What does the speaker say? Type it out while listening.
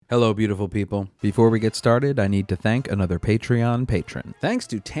Hello, beautiful people. Before we get started, I need to thank another Patreon patron. Thanks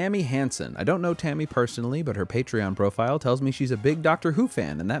to Tammy Hansen. I don't know Tammy personally, but her Patreon profile tells me she's a big Doctor Who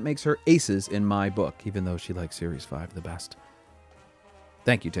fan, and that makes her aces in my book, even though she likes Series 5 the best.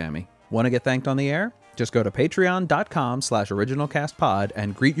 Thank you, Tammy. Want to get thanked on the air? Just go to patreon.com/originalcastpod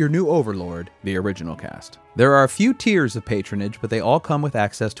and greet your new overlord, the Original Cast. There are a few tiers of patronage, but they all come with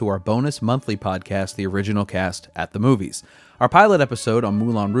access to our bonus monthly podcast, The Original Cast at the Movies. Our pilot episode on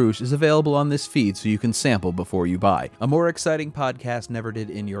Moulin Rouge is available on this feed so you can sample before you buy. A more exciting podcast never did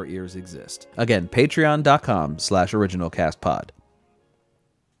in your ears exist. Again, patreon.com/originalcastpod.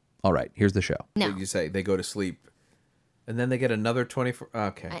 All right, here's the show. No. You say they go to sleep and then they get another 24...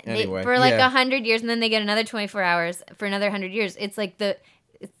 Okay, anyway. For like 100 years, and then they get another 24 hours for another 100 years. It's like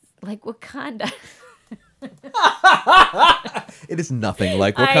Wakanda. It is nothing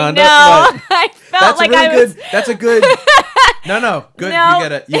like Wakanda. I know. I felt like I was... That's a good... No. Good.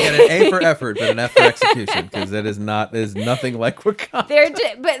 No. You get an A for effort, but an F for execution, because that is nothing like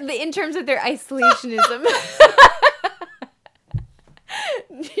Wakanda. But in terms of their isolationism...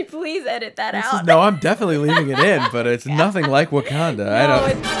 Please edit that out. No, I'm definitely leaving it in, but it's nothing like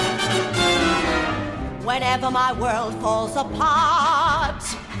Wakanda. Whenever my world falls apart,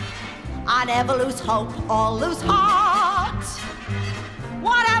 I never lose hope or lose heart.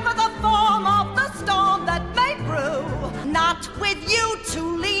 Whatever the form of the storm that may brew, not with you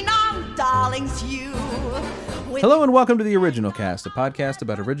to lean on, darlings, you. Hello and welcome to The Original Cast, a podcast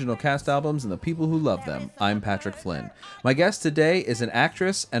about original cast albums and the people who love them. I'm Patrick Flynn. My guest today is an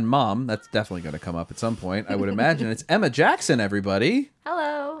actress and mom. That's definitely going to come up at some point, I would imagine. It's Emma Jackson, everybody.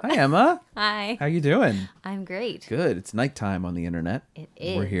 Hello. Hi, Emma. Hi. How you doing? I'm great. Good. It's nighttime on the internet. It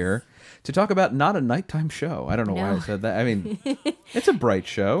is. We're here to talk about not a nighttime show. I don't know why I said that. I mean, it's a bright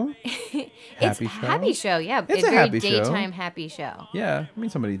show. Happy show, yeah. It's a very happy show. daytime happy show. Yeah, I mean,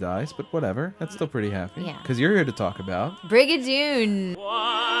 somebody dies, but whatever. That's still pretty happy. Yeah. Because you're here to talk about... Brigadoon.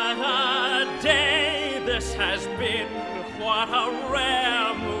 What a day this has been. What a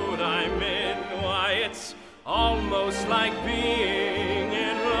rare mood I'm in. Why, it's almost like being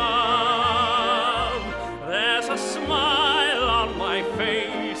in love. There's a smile on my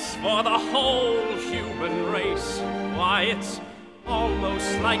face for the whole human race. Why, it's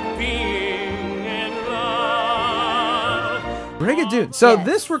almost like being in love. Brigadoon. So Yes.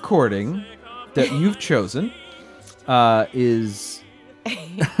 this recording that you've chosen is...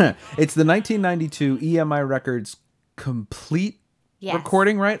 it's the 1992 EMI Records complete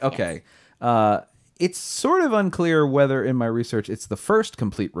recording, right? Okay. It's sort of unclear whether in my research it's the first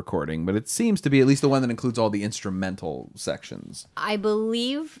complete recording, but it seems to be at least the one that includes all the instrumental sections. I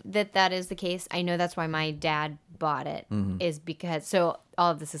believe that is the case. I know that's why my dad bought it, is because, so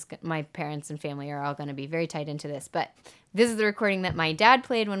all of this is, my parents and family are all going to be very tied into this, but this is the recording that my dad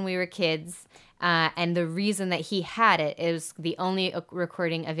played when we were kids, and the reason that he had it is the only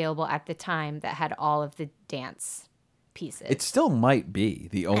recording available at the time that had all of the dance pieces. It still might be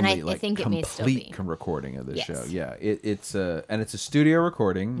the only I think it may still be. complete recording of the Yes. show. Yeah, it's a studio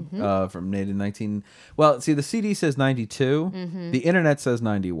recording from 19. Well, see, the CD says 92. The internet says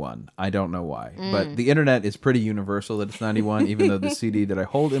 91. I don't know why, but the internet is pretty universal that it's 91, even though the CD that I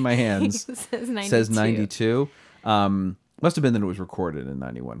hold in my hands says 92. Must have been that it was recorded in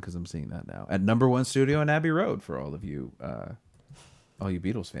 91 because I'm seeing that now at Number One Studio in Abbey Road for all you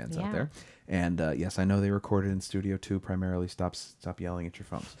Beatles fans out there. And yes, I know they recorded in Studio 2 primarily. Stop yelling at your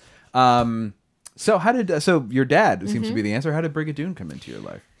phones. So your dad seems to be the answer. How did Brigadoon come into your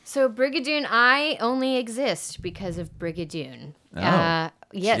life? So Brigadoon, I only exist because of Brigadoon. Oh,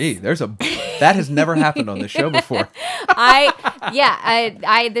 yes. Gee, that has never happened on this show before.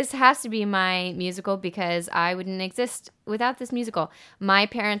 This has to be my musical because I wouldn't exist without this musical. My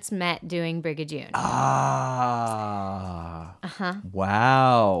parents met doing Brigadoon.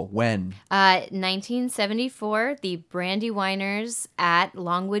 Wow. When? 1974, the Brandywiners at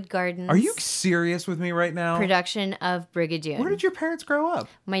Longwood Gardens. Are you serious with me right now? Production of Brigadoon. Where did your parents grow up?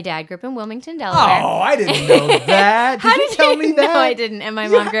 My dad grew up in Wilmington, Delaware. Oh, I didn't know that. Did you tell me that? No, I didn't. And my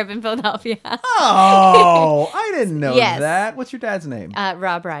mom grew up in Philadelphia. Oh, I didn't know Yes. that. What's your dad's name?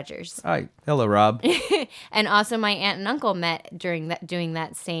 Rob Rogers. Hi. Hello, Rob. And also my aunt and uncle met doing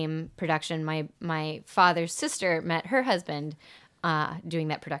that same production. My father's sister met her husband doing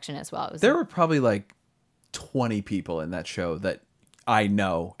that production as well. There were probably like 20 people in that show that I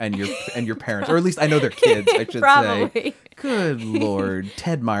know, and your parents, or at least I know their kids, I should Probably. say. Good Lord.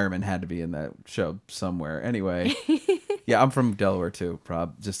 Ted Meyerman had to be in that show somewhere. Anyway. Yeah, I'm from Delaware too,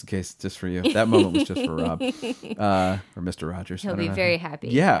 Rob, just in case, just for you. That moment was just for Rob. Or Mr. Rogers. He'll be very happy.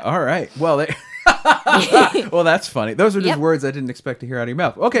 Yeah, all right. Well, Well, that's funny. Those are just Yep. words I didn't expect to hear out of your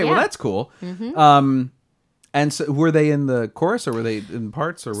mouth. Okay, well, Yeah. that's cool. And so were they in the chorus or were they in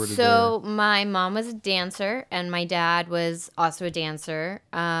parts or were they? So my mom was a dancer and my dad was also a dancer.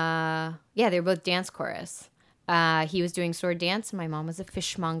 Yeah, they were both dance chorus. He was doing sword dance and my mom was a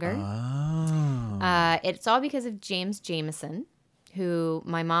fishmonger. Oh. It's all because of James Jameson, who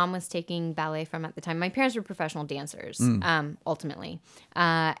my mom was taking ballet from at the time. My parents were professional dancers, ultimately.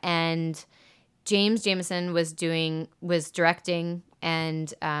 And James Jameson was directing,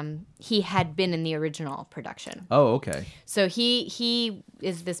 and he had been in the original production. Oh, okay. So he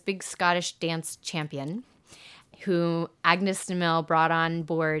is this big Scottish dance champion who Agnes Nemil brought on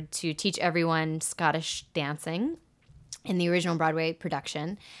board to teach everyone Scottish dancing in the original Broadway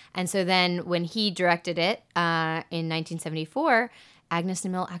production. And so then when he directed it in 1974, Agnes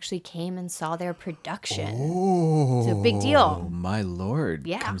Nemil actually came and saw their production. Oh, So big deal. My lord.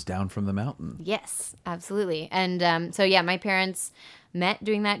 Yeah. Comes down from the mountain. Yes, absolutely. And so, yeah, my parents met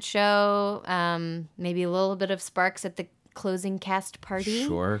doing that show. Maybe a little bit of sparks at the closing cast party.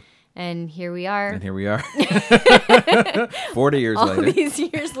 Sure. And here we are. And here we are. 40 years all later. these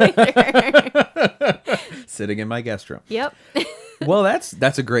years later. Sitting in my guest room. Yep. Well,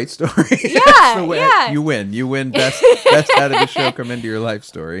 that's a great story. Yeah, So, yeah. You win. You win best out of the show come into your life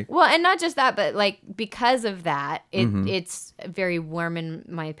story. Well, and not just that, but like because of that, it's very warm in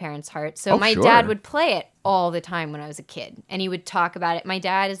my parents' heart. So Oh, my sure. dad would play it all the time when I was a kid, and he would talk about it. My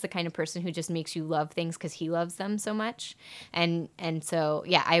dad is the kind of person who just makes you love things because he loves them so much, and so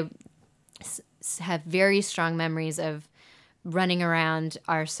yeah, I have very strong memories of running around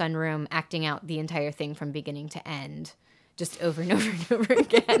our sunroom, acting out the entire thing from beginning to end. Just over and over and over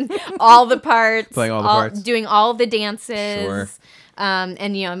again. All the parts. Playing all the parts. Doing all the dances. Sure.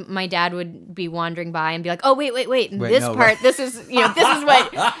 And, my dad would be wandering by and be like, oh, wait. And Wait, this no, part, right. this is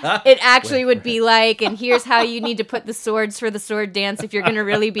what it actually would be like. And here's how you need to put the swords for the sword dance if you're going to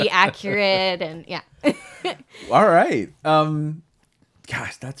really be accurate. And yeah. All right.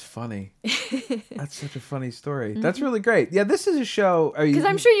 Gosh, that's funny. That's such a funny story. That's really great. Yeah, this is a show. Because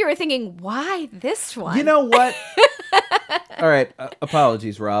I'm sure you were thinking, why this one? You know what? All right.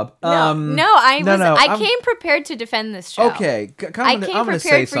 Apologies, Rob. I came prepared to defend this show. Okay. I came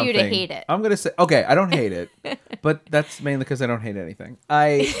prepared for you to hate it. I'm going to say, okay, I don't hate it, but that's mainly because I don't hate anything.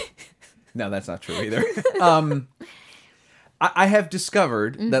 No, that's not true either. I have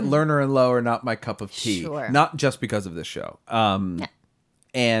discovered that Lerner and Lowe are not my cup of tea. Sure. Not just because of this show.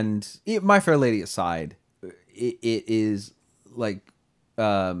 And My Fair Lady aside, it is like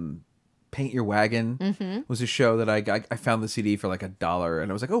Paint Your Wagon was a show that I found the CD for like $1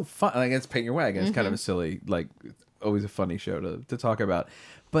 and I was like, oh, fun. Like, it's Paint Your Wagon. It's kind of a silly, like, always a funny show to talk about.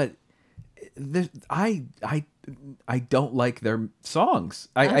 But I don't like their songs.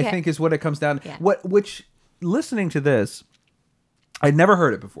 I think is what it comes down to. Yeah. Which listening to this, I'd never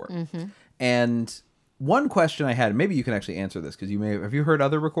heard it before. And one question I had, maybe you can actually answer this because have you heard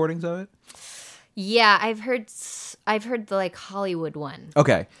other recordings of it? Yeah, I've heard the like Hollywood one.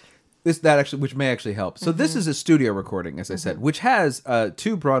 Okay. Which may actually help. So this is a studio recording, as I said, which has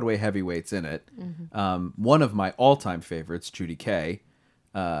 2 Broadway heavyweights in it. One of my all-time favorites, Judy Kay,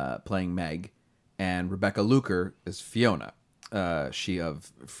 playing Meg, and Rebecca Luker is Fiona. She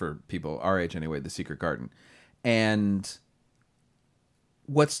of, for people our age anyway, The Secret Garden. And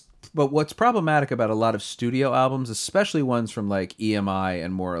what's problematic about a lot of studio albums, especially ones from like EMI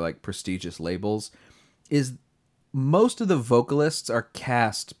and more like prestigious labels, is most of the vocalists are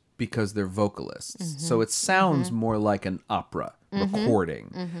cast because they're vocalists. So it sounds more like an opera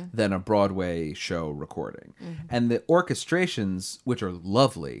recording than a Broadway show recording. And the orchestrations, which are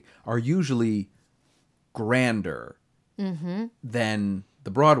lovely, are usually grander than the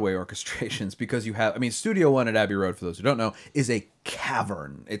Broadway orchestrations because you have, Studio One at Abbey Road, for those who don't know, is a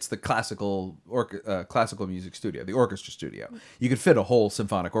cavern. It's the classical music studio, the orchestra studio. You could fit a whole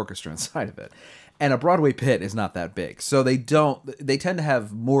symphonic orchestra inside of it. And a Broadway pit is not that big. So they tend to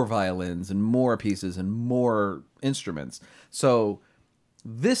have more violins and more pieces and more instruments. So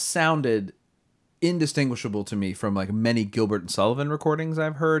this sounded indistinguishable to me from like many Gilbert and Sullivan recordings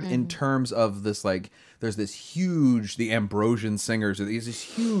I've heard in terms of this, like, there's this huge, the Ambrosian singers, there's this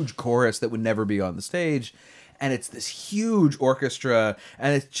huge chorus that would never be on the stage, and it's this huge orchestra,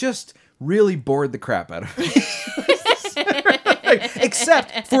 and it just really bored the crap out of me.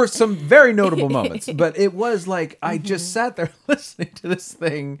 Except for some very notable moments. But it was like, I just sat there listening to this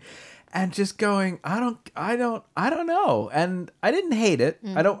thing and just going, I don't know. And I didn't hate it.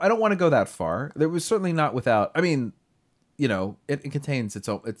 I don't want to go that far. There was certainly not without, it contains its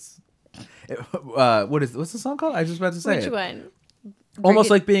own, what's the song called? I was just about to say Which it. one? Almost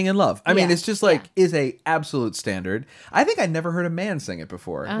like being in love. I mean, Yeah, it's just like, is a absolute standard. I think I never heard a man sing it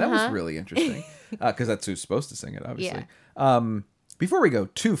before. That was really interesting. Because that's who's supposed to sing it, obviously. Before we go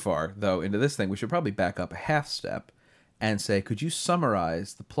too far, though, into this thing, we should probably back up a half step and say, could you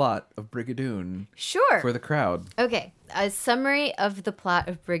summarize the plot of Brigadoon Sure. for the crowd? Okay. A summary of the plot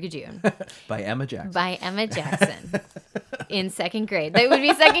of Brigadoon. By Emma Jackson. By Emma Jackson. In second grade. That would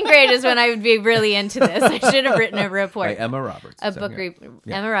be second grade is when I would be really into this. I should have written a report. By Emma Roberts. A book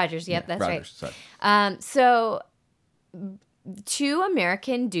Emma Rogers. Yep, that's Rogers, right. Sorry. So 2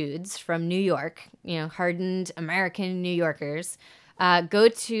 American dudes from New York, hardened American New Yorkers, go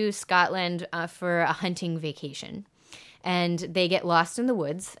to Scotland for a hunting vacation. And they get lost in the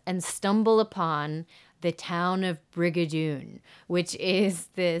woods and stumble upon the town of Brigadoon, which is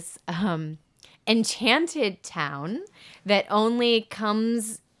this enchanted town that only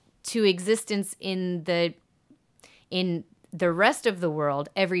comes to existence in the rest of the world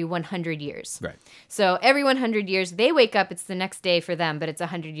every 100 years. Right. So every 100 years, they wake up, it's the next day for them, but it's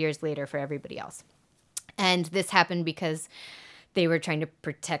 100 years later for everybody else. And this happened because they were trying to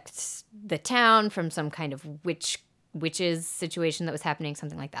protect the town from some kind of witches situation that was happening,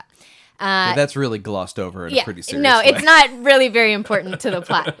 something like that. That's really glossed over in a pretty serious no, way. it's not really very important to the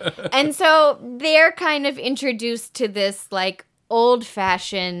plot. And so they're kind of introduced to this like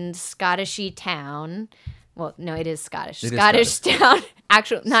old-fashioned Scottishy town. Well, no, it is Scottish. Scottish town.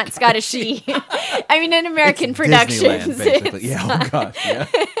 Actual, not Scottishy. I mean, in American productions. Disneyland, basically. Yeah, oh gosh,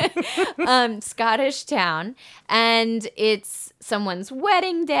 yeah. Scottish town. And it's someone's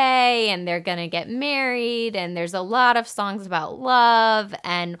wedding day, and they're going to get married, and there's a lot of songs about love,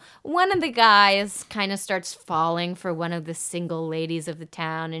 and one of the guys kind of starts falling for one of the single ladies of the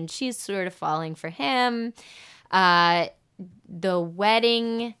town, and she's sort of falling for him. The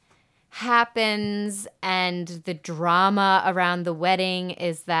wedding happens, and the drama around the wedding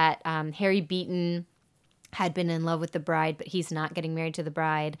is that Harry Beaton had been in love with the bride, but he's not getting married to the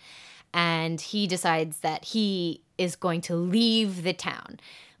bride, and he decides that he is going to leave the town.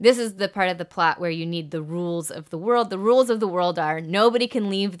 This is the part of the plot where you need the rules of the world. The rules of the world are nobody can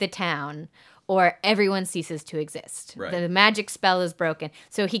leave the town or everyone ceases to exist. Right. The magic spell is broken,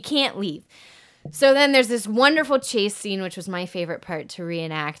 so he can't leave. So then there's this wonderful chase scene, which was my favorite part to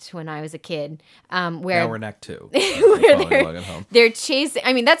reenact when I was a kid. Where Now we're in Act 2. where they're chasing.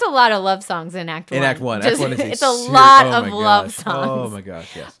 I mean, that's a lot of love songs in Act 1. In Act 1. Act 1 is it's a lot of love gosh. songs. Oh my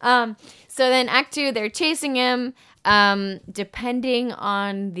gosh, yes. So then Act 2, they're chasing him. Depending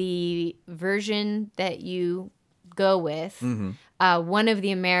on the version that you go with, one of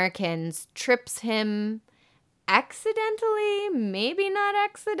the Americans trips him accidentally, maybe not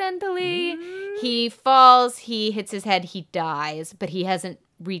accidentally. He falls, he hits his head, he dies, but he hasn't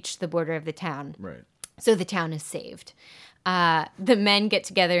reached the border of the town. Right. So the town is saved. The men get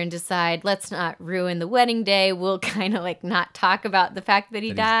together and decide, let's not ruin the wedding day. We'll kind of like not talk about the fact that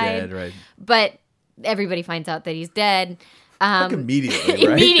he died. He's dead, right. But everybody finds out that he's dead. Like immediately,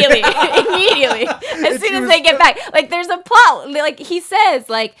 right? Immediately. As soon as they get back. Like, there's a plot. Like, he says,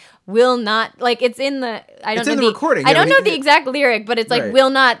 like, will not, like, it's in the, I don't know the recording. I don't know the exact lyric, but it's like, right.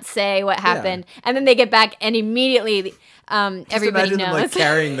 will not say what happened. Yeah. And then they get back and immediately everybody knows. Them, like,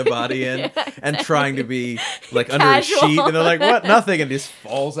 carrying the body in and trying to be, like, under a sheet. And they're like, what? Nothing. And he just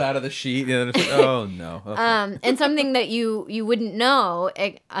falls out of the sheet. And it's like, oh, no. Okay. And something that you wouldn't know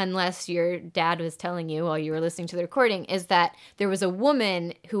unless your dad was telling you while you were listening to the recording is that there was a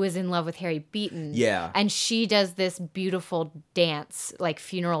woman who was in love with Harry Beaton. Yeah. And she does this beautiful dance, like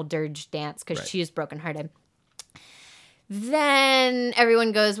funeral dirge dance, because she's brokenhearted. Then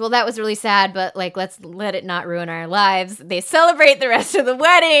everyone goes, well, that was really sad, but like, let's let it not ruin our lives. They celebrate the rest of the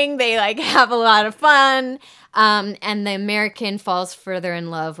wedding. They like have a lot of fun. And the American falls further in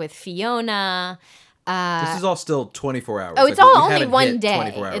love with Fiona. This is all still 24 hours. Oh, it's like, all only one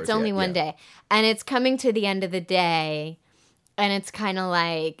day. It's only one day. And it's coming to the end of the day. And it's kind of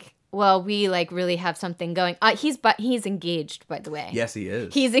like, well, we like really have something going. He's engaged, by the way. Yes, he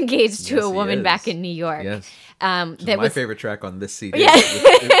is. He's engaged to a woman back in New York. Yes. That my was favorite track on this CD. Yeah.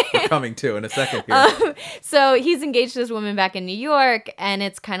 We're coming to in a second here. So he's engaged to this woman back in New York, and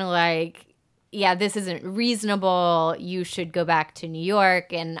it's kind of like, yeah, this isn't reasonable. You should go back to New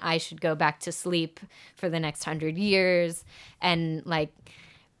York, and I should go back to sleep for the next 100 years, and like,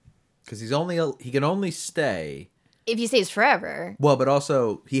 because he can only stay. If he stays forever. Well, but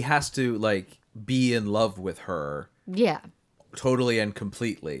also he has to like be in love with her. Yeah. Totally and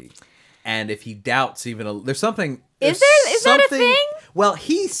completely. And if he doubts even there's something. Is that a thing? Well,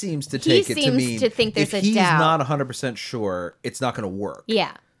 he seems to take it to mean to think there's if a he's doubt. not 100% sure, it's not going to work.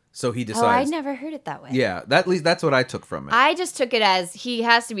 Yeah. So he Oh, I decides. never heard it that way. Yeah, at least that's what I took from it. I just took it as he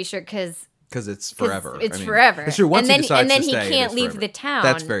has to be sure because It's forever. It's forever. It's true. Once and then, he decides and then to he stay, it can't is leave forever. the town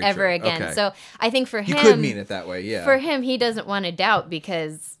That's very ever true. again. Okay. So I think for him, you could mean it that way, yeah. For him, he doesn't want to doubt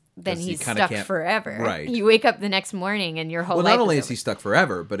because then 'Cause he he's kinda stuck can't- forever. right. You wake up the next morning and your whole Well, life. not only is is he stuck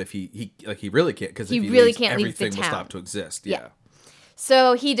forever, but if he really can't, because He if he really leaves, can't leave the everything will town. stop to exist. Yeah. Yeah.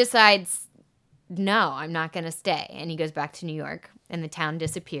 So he decides, no, I'm not going to stay. And he goes back to New York and the town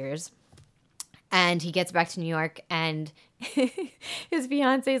disappears. And he gets back to New York and his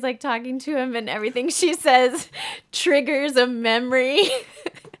fiance is like talking to him and everything she says triggers a memory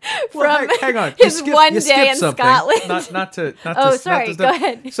from hang on. his one day in something. Scotland. Not to. Oh, sorry. Go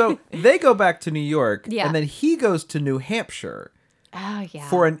ahead. So they go back to New York, Yeah. and then he goes to New Hampshire Oh, yeah.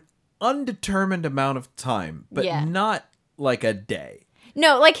 for an undetermined amount of time, but Yeah. not like a day.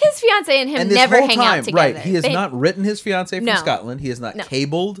 No, like his fiance and him And this never whole hang time, out together. right? He has not written his fiance from No. Scotland. He has not No.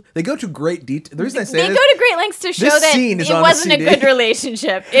 cabled. They go to great detail. The reason I say They this, go to great lengths to show this that scene is it on a wasn't a CD. good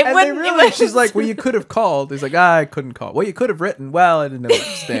relationship. It and wouldn't. they it really, was, she's like, well, you could have called. He's like, I couldn't call. Well, you could have written. Well, I didn't know what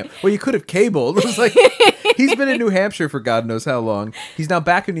to stamp. Well, you could have cabled. It was like, he's been in New Hampshire for God knows how long. He's now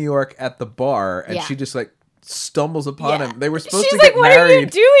back in New York at the bar, and Yeah. she just like stumbles upon Yeah. him. They were supposed She's to like, get what married. are you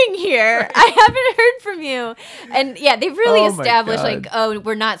doing here? I haven't heard from you. And yeah, they've really Oh my established God. like, oh,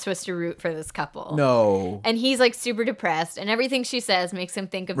 we're not supposed to root for this couple. No. And he's like super depressed, and everything she says makes him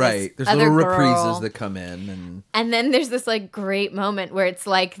think of Right. this There's other little girl. reprises that come in, And then there's this like great moment where it's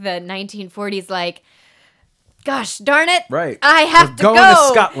like the 1940s, like, gosh darn it, Right. I have We're to going go.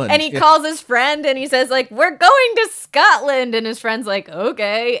 to Scotland. And he Yeah. calls his friend and he says like, we're going to Scotland. And his friend's like,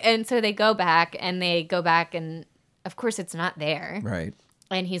 okay. And so they go back and of course it's not there. right?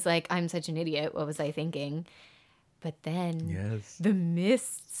 And he's like, I'm such an idiot. What was I thinking? But then Yes. the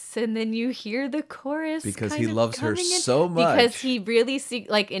mists, and then you hear the chorus. Because kind he of loves her coming in. so much. Because he really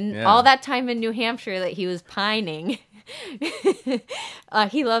like in Yeah. all that time in New Hampshire that he was pining.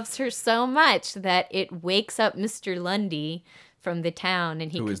 He loves her so much that it wakes up Mr. Lundy from the town,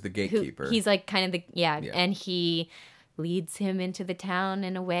 and Who is the gatekeeper. he's like kind of the Yeah. and he leads him into the town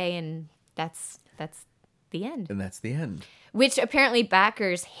in a way, and that's the end. And that's the end. Which apparently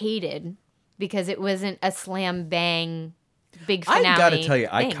backers hated because it wasn't a slam bang big finale. I gotta tell you,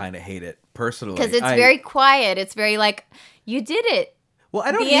 I kind of hate it personally because it's very quiet. It's very like, you did it. well.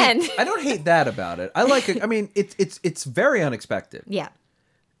 I don't the hate. end. I don't hate that about it. I like it. I mean, it's very unexpected. Yeah.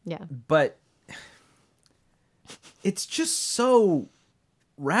 Yeah. But it's just so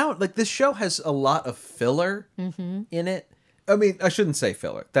round. Like, this show has a lot of filler in it. I mean, I shouldn't say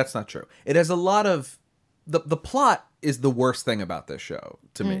filler. That's not true. It has a lot of the plot is the worst thing about this show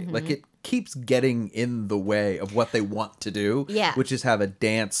to me. Like, it keeps getting in the way of what they want to do, Yeah. which is have a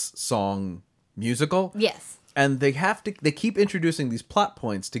dance song musical. Yes. And they keep introducing these plot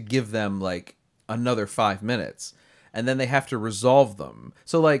points to give them like another 5 minutes, and then they have to resolve them.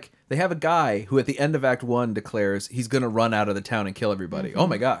 So like, they have a guy who at the end of Act 1 declares he's going to run out of the town and kill everybody. Oh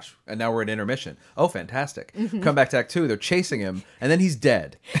my gosh. And now we're at intermission. Oh, fantastic. Come back to Act 2, they're chasing him, and then he's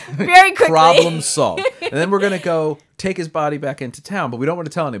dead. Very quickly. Problem solved. And then we're going to go take his body back into town, but we don't want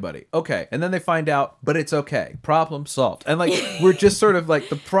to tell anybody. Okay. And then they find out, but it's okay. Problem solved. And like, we're just sort of like,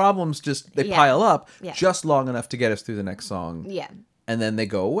 the problems just, they Yeah. pile up Yeah. just long enough to get us through the next song. Yeah. And then they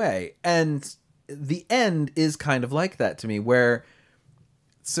go away. And the end is kind of like that to me, where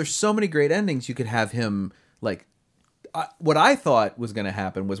there's so many great endings. You could have him like, what I thought was going to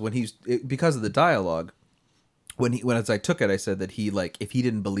happen was when because of the dialogue, when as I took it, I said that he, like, if he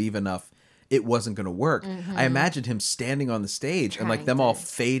didn't believe enough, it wasn't going to work. I imagined him standing on the stage and like them all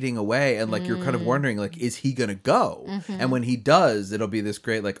fading away, and like you're kind of wondering, like, is he going to go? And when he does, it'll be this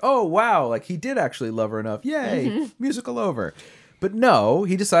great, like, oh wow, like he did actually love her enough. Yay, musical over. But no,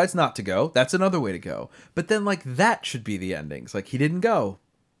 he decides not to go. That's another way to go. But then, like, that should be the endings. Like, he didn't go.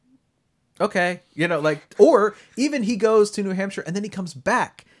 Okay. You know, like, or even he goes to New Hampshire and then he comes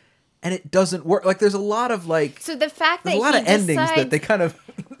back and it doesn't work. Like, there's a lot of, like, So the fact that there's a lot he of endings that decides- they kind of...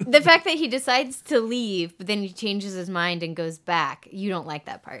 the fact that he decides to leave, but then he changes his mind and goes back, you don't like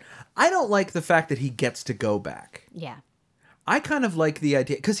that part. I don't like the fact that he gets to go back. Yeah. I kind of like the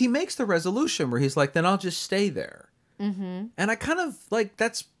idea, because he makes the resolution where he's like, then I'll just stay there. Mm-hmm. And I kind of like,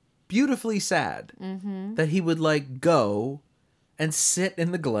 that's beautifully sad that he would like go and sit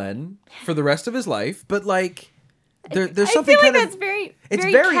in the Glen for the rest of his life. But like, there's something I feel like kind of... that's very, it's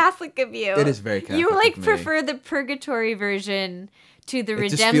very Catholic of you. It is very Catholic You like of me. prefer the purgatory version to the It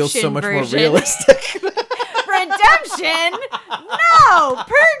redemption just feels so much version. more realistic. Redemption? No,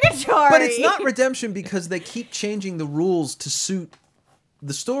 purgatory. But it's not redemption because they keep changing the rules to suit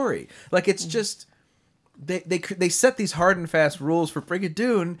the story. Like, it's just... they set these hard and fast rules for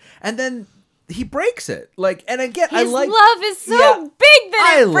Brigadoon, and then he breaks it. Like, and again, His love is so big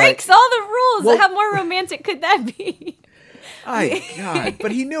that it breaks all the rules. Well, how more romantic could that be? God,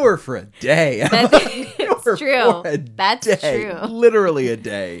 but he knew her for a day. That's true. That's true. Literally a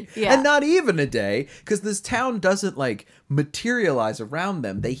day. Yeah. And not even a day, because this town doesn't like materialize around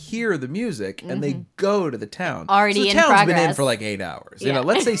them. They hear the music and they go to the town. Already so in the town's progress. been in for like 8 hours. Yeah. You know,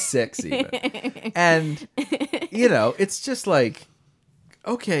 let's say 6 even. And, you know, it's just like,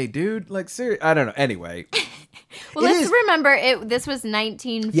 okay, dude, like, seriously, I don't know. Anyway. Well, let's remember, this was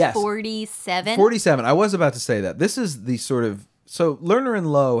 1947. Yes. 47. I was about to say that. This is the sort of... So, Lerner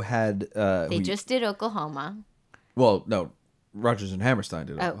and Lowe had... they just did Oklahoma. Well, no. Rodgers and Hammerstein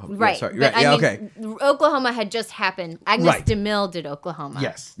did Oklahoma. Right. Yeah, sorry. But yeah, I mean, okay. Oklahoma had just happened. Agnes Right. DeMille did Oklahoma.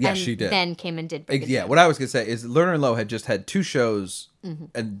 Yes, and she did. Then came and did Brigadoon. Yeah, what I was going to say is Lerner and Lowe had just had 2 shows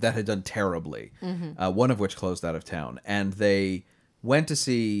and that had done terribly. One of which closed out of town. And they went to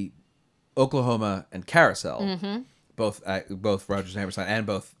see Oklahoma and Carousel. Both Rodgers and Hammerstein and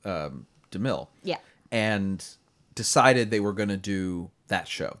both DeMille. Yeah. And decided they were going to do that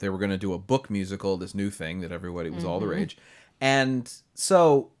show. They were going to do a book musical, this new thing that everybody was all the rage. And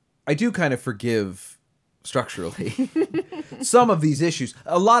so I do kind of forgive structurally some of these issues,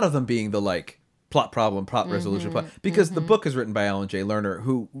 a lot of them being the like plot problem, plot resolution, plot, because the book is written by Alan J. Lerner,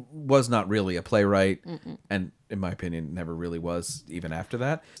 who was not really a playwright and in my opinion never really was even after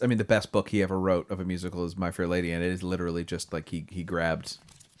that. I mean, the best book he ever wrote of a musical is My Fair Lady, and it is literally just like he grabbed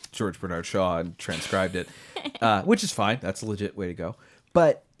George Bernard Shaw and transcribed it, which is fine. That's a legit way to go.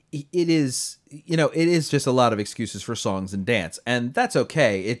 But it is, you know, it is just a lot of excuses for songs and dance, and that's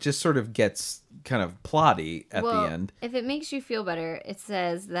okay. It just sort of gets kind of plotty at the end. If it makes you feel better, it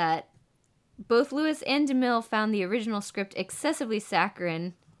says that both Lewis and DeMille found the original script excessively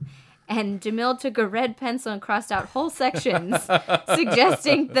saccharine, and DeMille took a red pencil and crossed out whole sections,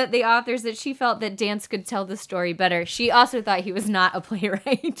 suggesting that the authors that she felt that dance could tell the story better. She also thought he was not a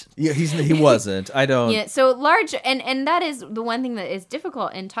playwright. Yeah, he wasn't. I don't. Yeah, so large, and that is the one thing that is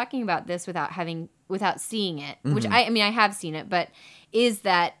difficult in talking about this without seeing it, which I mean I have seen it, but is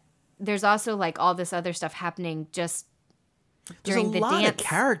that there's also like all this other stuff happening just during the dance. There's a lot of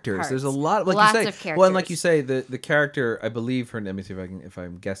characters. Parts. There's a lot, like Lots you say. of characters. Well, and like you say, the character, I believe her. Let me see if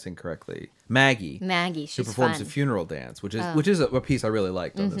I'm guessing correctly. Maggie, she's who performs fun. the funeral dance, which is a piece I really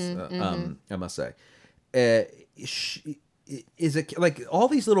liked on this. I must say, she is it like all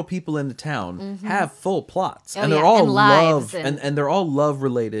these little people in the town have full plots, and they're all lives love and they're all love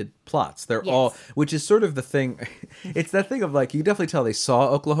related plots. They're all, which is sort of the thing. It's that thing of like, you definitely tell they saw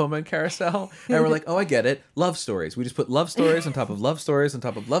Oklahoma and Carousel and we're like, oh, I get it. Love stories. We just put love stories on top of love stories on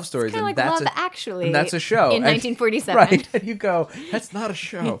top of love stories, and like that's Love Actually. And that's a show in 1947. Right? And you go, that's not a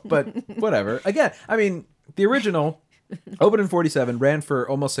show, but whatever. Again, I mean, the original opened in 47, ran for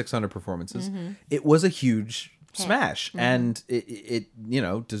almost 600 performances. It was a huge smash, and it you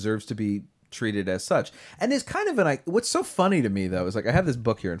know deserves to be treated as such, and it's kind of what's so funny to me though is like I have this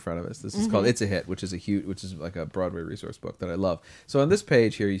book here in front of us. This is called It's a Hit, which is like a Broadway resource book that I love. So on this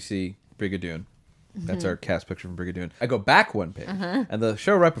page here you see Brigadoon. That's our cast picture from Brigadoon. I go back one page and the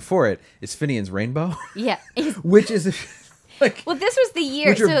show right before it is Finian's Rainbow. Yeah. Which is like, well, this was the year,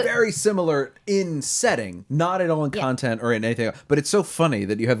 which are very similar in setting, not at all in content or in anything else. But it's so funny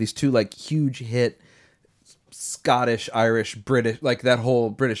that you have these two like huge hit Scottish, Irish, British, like that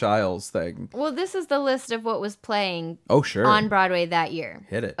whole British Isles thing. Well, this is the list of what was playing on Broadway that year.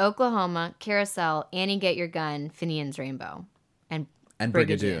 Hit it. Oklahoma, Carousel, Annie Get Your Gun, Finian's Rainbow, and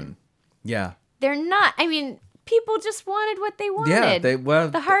Brigadoon. Yeah. They're not, I mean, people just wanted what they wanted. Yeah,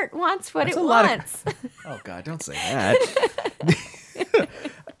 the heart wants what it wants. Oh, God, don't say that.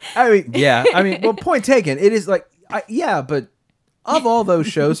 I mean, well, point taken. It is like, but of all those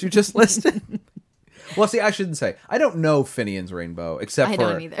shows you just listed... Well, see, I shouldn't say. I don't know Finian's Rainbow, except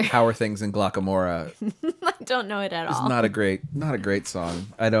for How Are Things in Glockamora. I don't know it at all. It's not a great song.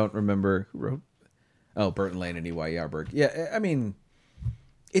 I don't remember who wrote... Oh, Burton Lane and E.Y. Yarburg. Yeah, I mean...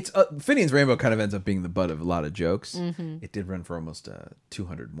 It's Finian's Rainbow kind of ends up being the butt of a lot of jokes. It did run for almost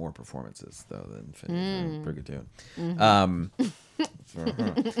 200 more performances though than Finian's Brigadoon.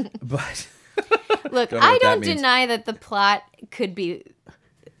 But look, I don't deny that the plot could be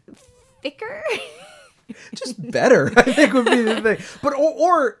thicker. Just better, I think would be the thing. But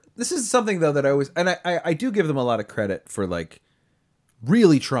or this is something though that I always, and I do give them a lot of credit for like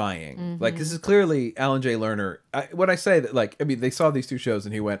really trying. Like this is clearly Alan J. Lerner. When I say that, like, I mean, they saw these two shows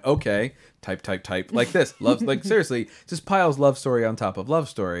and he went, okay, type like this. Loves, like seriously, just piles love story on top of love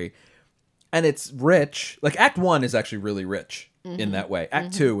story, and it's rich. Like Act 1 is actually really rich. in that way.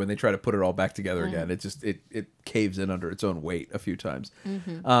 Act 2, when they try to put it all back together again, it caves in under its own weight a few times.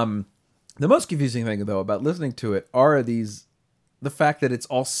 The most confusing thing, though, about listening to it are the fact that it's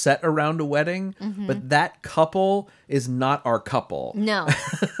all set around a wedding, but that couple is not our couple. No.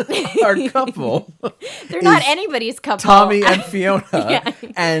 Our couple They're not anybody's couple. Tommy and Fiona. Yeah.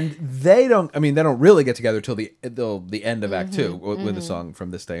 And they don't really get together till the end of Act 2 with the song From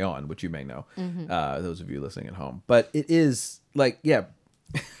This Day On, which you may know, those of you listening at home. But it is like, yeah.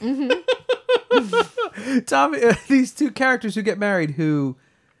 Tommy, these two characters who get married, who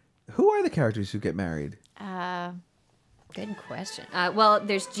are the characters who get married? Good question. Well,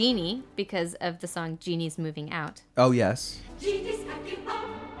 there's Jeannie because of the song Jeannie's Moving Out. Oh, yes. Jeannie's packing up,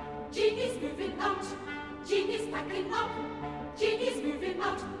 Jeannie's moving out, Jeannie's packing up, Jeannie's moving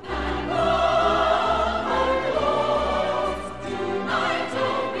out. And tonight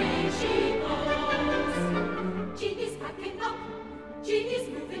away she goes. Jeannie's packing up, Jeannie's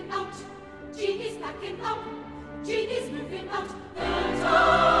moving out, Jeannie's packing up, Jeannie's moving out.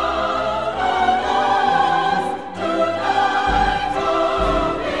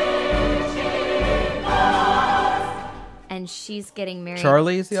 And she's getting married.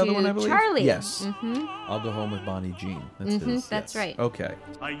 Charlie is the other one, I believe? Charlie. Yes. I'll Go Home with Bonnie Jean. That's his. That's right. Okay.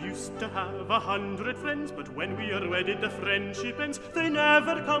 I used to have 100 friends, but when we are wedded, the friendship ends. They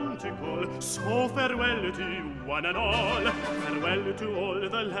never come to call. So farewell to you, one and all. Farewell to all the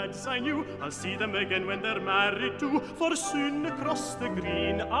lads I knew. I'll see them again when they're married too. For soon across the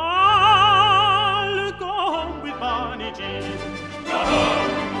green, I'll go home with Bonnie Jean. Go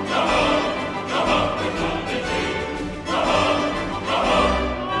home, go home, go home with Bonnie Jean.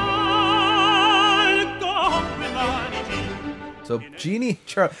 So Jeannie,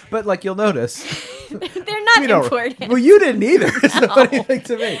 Charlie, but like you'll notice, they're not important. Well, you didn't either. It's a funny thing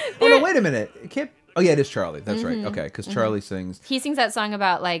to me. Oh no, wait a minute. It can't. Oh yeah, it is Charlie. That's right. Okay, because Charlie sings. He sings that song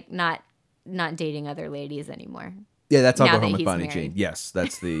about like not dating other ladies anymore. Yeah, that's I'll Now Go that Home with he's Bonnie married. Jean. Yes,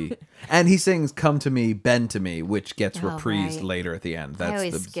 that's the. And he sings "Come to Me, Bend to Me," which gets reprised right. later at the end. That's I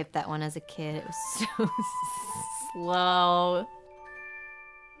always skipped that one as a kid. It was so slow.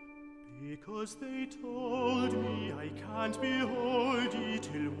 Because they told me I can't behold ye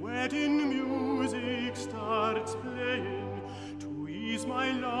till wedding music starts playing. To ease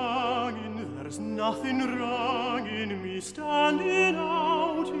my longing, there's nothing wrong in me standing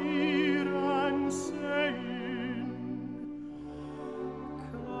out here and saying,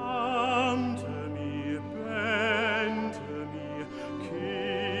 come to me, bend to me,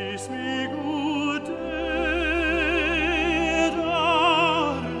 kiss me good day,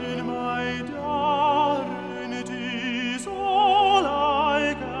 darling, my darling, it is all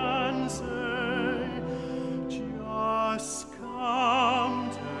I can say. Just come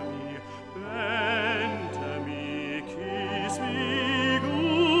to me, bend to me, kiss me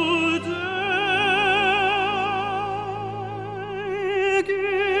good day.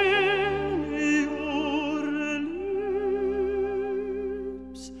 Give me your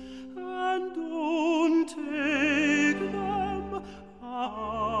lips and don't take them away.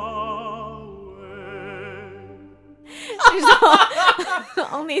 There's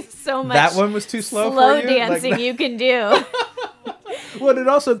only so much That one was too slow slow for you? Like dancing that- you can do. Well, it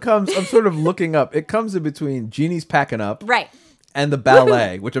also comes. I'm sort of looking up. It comes in between Jeannie's packing up, Right. and the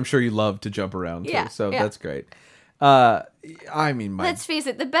ballet, which I'm sure you love to jump around to. Yeah, So yeah. that's great. I mean, Let's face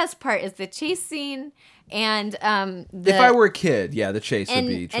it, the best part is the chase scene and if I were a kid, yeah, the chase would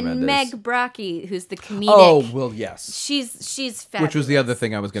be tremendous. and Meg Brocky, who's the comedic. Oh well, yes. She's fabulous. Which was the other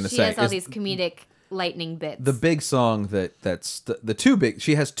thing I was going to She say. has all is these comedic lightning bits. the big song that's the two big.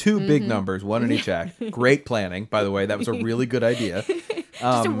 She has two big numbers, one in each act. Great planning, by the way. That was a really good idea.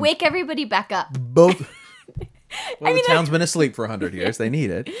 just to wake everybody back up. Both. Well, the town's been asleep for 100 years. They need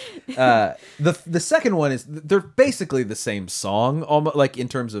it. The second one is they're basically the same song, almost like in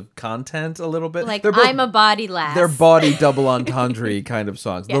terms of content a little bit. Like They're both- I'm a body lass. They're body double entendre kind of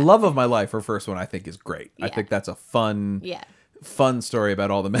songs. Yeah. The Love of My Life, her first one, I think is great. I Yeah. think that's a fun story about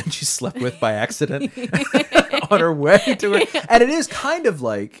all the men she slept with by accident on her way to her. And it is kind of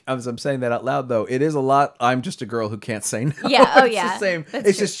like, as I'm saying that out loud though, it is a lot, I'm just a girl who can't say no. Yeah, oh It's yeah. the same. That's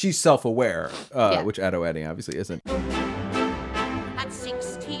It's true. just she's self-aware, Yeah. which Ado Eddie obviously isn't. At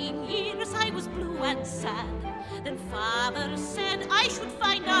 16 years I was blue and sad. Then father said I should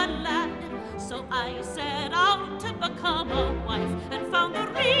find a lad. So I set out to become a wife and found the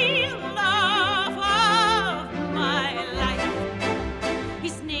real love of my life.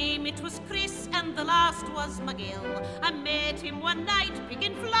 His name it was Chris and the last was McGill. I met him one night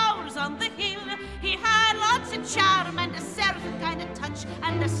picking flowers on the hill. He had lots of charm and a certain kind of touch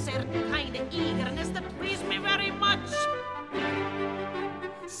and a certain kind of eagerness that pleased me very much.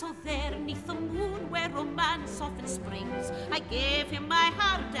 so there neath the moon where romance often springs, I gave him my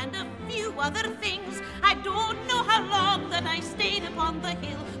heart and a few other things. I don't know how long that I stayed upon the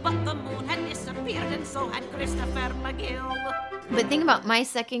hill, but the moon had disappeared and so had Christopher McGill. But think about my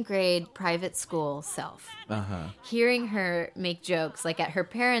second grade private school self. Hearing her make jokes, like at her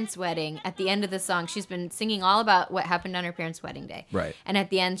parents' wedding, at the end of the song, she's been singing all about what happened on her parents' wedding day. Right. And at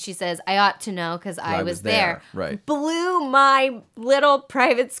the end, she says, I ought to know because I was there. Right. Blew my little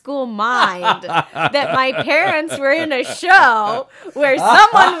private school mind that my parents were in a show where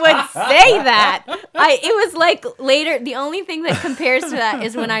someone would say that. It was like later, the only thing that compares to that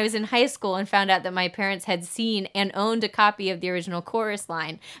is when I was in high school and found out that my parents had seen and owned a copy of the original chorus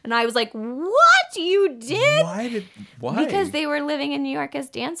line. And I was like, what? You did? Why? Because they were living in New York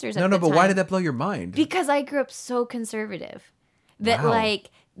as dancers at the but time. why did that blow your mind? Because I grew up so conservative that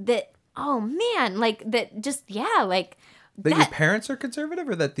oh man, like that just, yeah, like that your parents are conservative,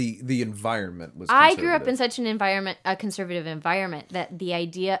 or that the environment was I conservative? grew up in such a conservative environment that the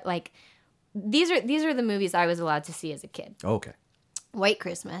idea, like, these are the movies I was allowed to see as a kid. Okay. White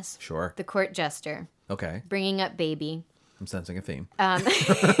Christmas. Sure. The Court Jester. Okay. Bringing Up Baby. I'm sensing a theme.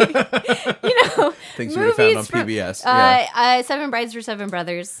 Things you would have found on PBS. Yeah. Seven Brides for Seven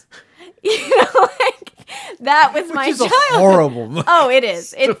Brothers. Like that was my childhood. Horrible. Oh, it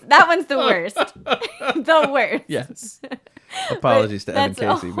is. That one's the worst. The worst. Yes. Apologies to Evan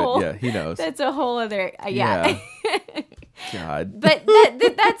Casey, but yeah, he knows. That's a whole other. Yeah. God. But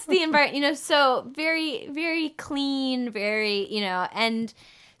that's the environment, so very, very clean, very, and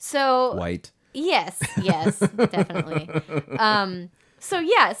so White. Yes, definitely. So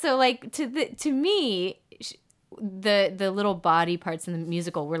like to me, the little body parts in the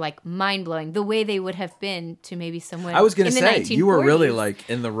musical were like mind blowing. The way they would have been to maybe someone. I was gonna say 1940s. you were really like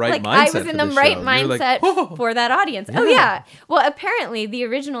in the right mindset. I was in for the this right show. mindset for that audience. Yeah. Oh yeah. Well, apparently the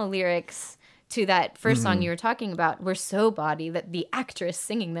original lyrics to that first song you were talking about were so bawdy that the actress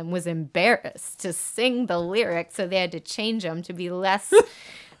singing them was embarrassed to sing the lyrics, so they had to change them to be less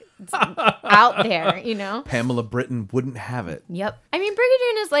out there, Pamela Britton wouldn't have it. Yep. I mean,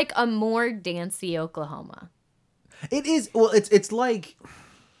 Brigadoon is like a more dancey Oklahoma. It is. Well, it's like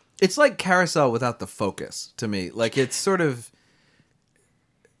Carousel without the focus to me. Like it's sort of.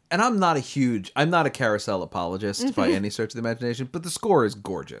 And I'm not a Carousel apologist by any stretch of the imagination, but the score is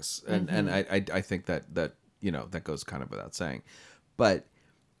gorgeous, and I think that that goes kind of without saying, but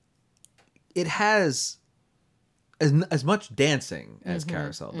it has as much dancing as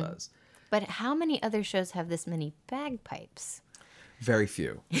Carousel does. But how many other shows have this many bagpipes? Very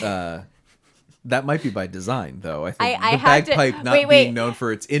few. That might be by design, though. I think I the have bagpipe to, not being known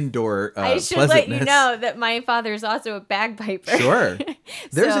for its indoor I should pleasantness. let you know that my father's also a bagpiper. Sure.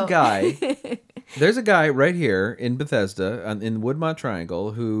 There's a guy right here in Bethesda, in Woodmont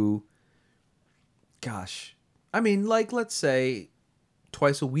Triangle, who, gosh, I mean, like, let's say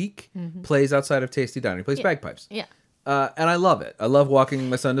twice a week, plays outside of Tasty Dining. He plays bagpipes. Yeah. And I love it. I love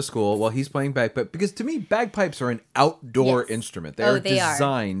walking my son to school while he's playing bagpipe, because to me, bagpipes are an outdoor instrument. They are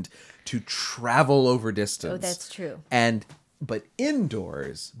designed to travel over distance. Oh, that's true. But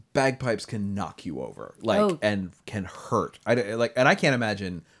indoors, bagpipes can knock you over, and can hurt. And I can't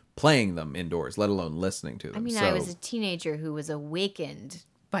imagine playing them indoors, let alone listening to them. I mean, I was a teenager who was awakened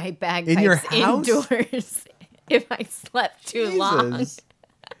by bagpipes in your house? Indoors if I slept too long. You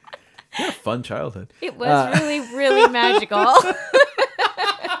had a fun childhood. It was really, really magical.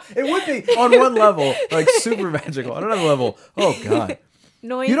 It would be on one level, like super magical. On another level, oh God.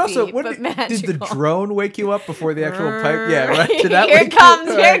 Noisy, but magical. Did the drone wake you up before the actual pipe? Yeah, right. Did that Here it comes.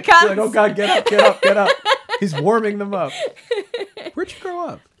 You? Here it comes. Like, oh God, get up. He's warming them up. Where'd you grow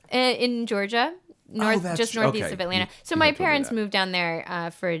up? In Georgia, just northeast of Atlanta. So my parents moved down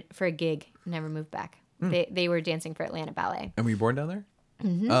there for a gig. Never moved back. They were dancing for Atlanta Ballet. And were you born down there?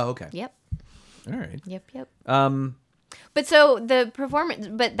 Mm-hmm. Oh, okay. Yep. All right. Yep. But so the performance,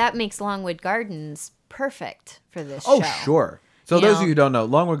 but that makes Longwood Gardens perfect for this show. Oh, sure. So those of you who don't know,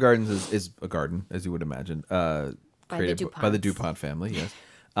 Longwood Gardens is a garden, as you would imagine, created by the DuPont family. Yes.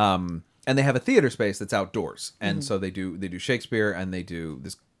 And they have a theater space that's outdoors, and so they do Shakespeare, and they do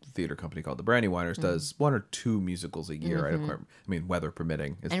this theater company called the Brandywiners does 1 or 2 musicals a year. I mean, weather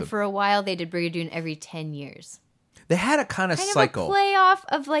permitting. And for a while, they did Brigadoon every 10 years. They had a kind of cycle. A playoff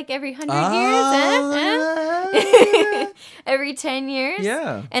of like every 100 years, every 10 years.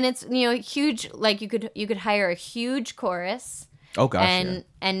 Yeah. And it's huge. Like you could hire a huge chorus. Oh gosh.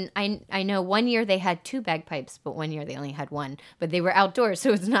 And I know one year they had 2 bagpipes, but one year they only had 1. But they were outdoors,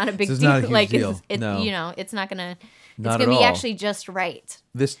 so it's not a big deal. It's not a huge deal. It's not gonna. It's Not gonna at be all. actually just right.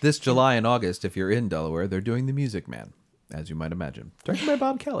 This July and August, if you're in Delaware, they're doing The Music Man. as you might imagine. Directed by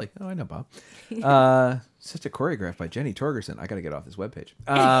Bob Kelly. Oh, I know Bob. Such a choreograph by Jenny Torgerson. I got to get off this webpage.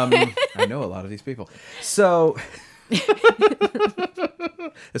 I know a lot of these people. So it's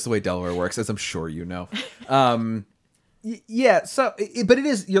the way Delaware works, as I'm sure you know. Yeah. So, but it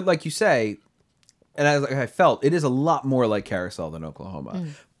is, like you say, and I felt it is a lot more like Carousel than Oklahoma,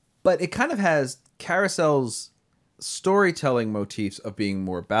 but it kind of has Carousel's storytelling motifs of being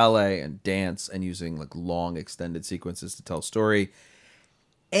more ballet and dance and using like long extended sequences to tell story,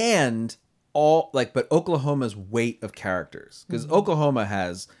 and but Oklahoma's weight of characters, because Oklahoma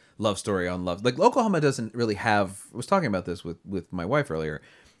has love story on love. Like Oklahoma doesn't really have. I was talking about this with my wife earlier.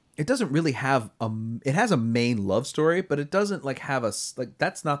 It doesn't really have it has a main love story, but it doesn't like have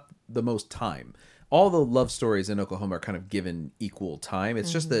that's not the most time. All the love stories in Oklahoma are kind of given equal time.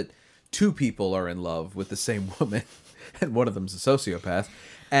 It's just that two people are in love with the same woman and one of them's a sociopath.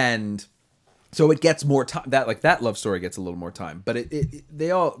 And so it gets more time. That love story gets a little more time, but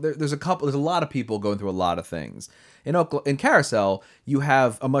there's a lot of people going through a lot of things. In Carousel, you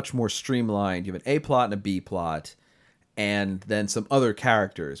have a much more streamlined, you have an A plot and a B plot, and then some other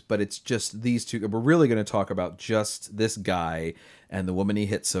characters, but it's just these two. We're really going to talk about just this guy and the woman he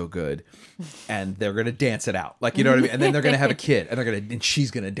hit so good, and they're going to dance it out, like, you know what I mean? And then they're going to have a kid, and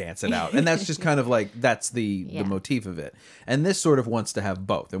she's going to dance it out, and that's just kind of like that's the motif of it. And this sort of wants to have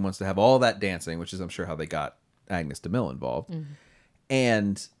both. It wants to have all that dancing, which is I'm sure how they got Agnes DeMille involved,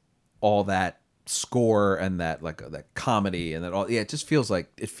 and all that score and that that comedy and that all. Yeah, it just feels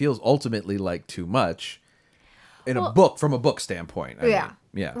ultimately like too much. From a book standpoint. I mean,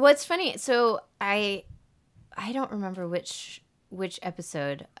 yeah. What's funny? So I don't remember which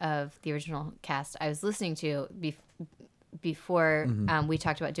episode of the original cast I was listening to before we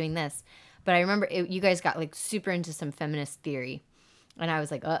talked about doing this, but I remember you guys got like super into some feminist theory, and I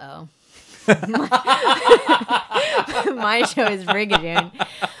was like, uh-oh. My show is Brigadoon.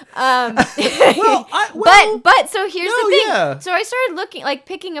 But so here's the thing. Yeah. So I started looking, like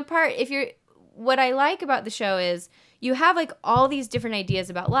picking apart. What I like about the show is you have like all these different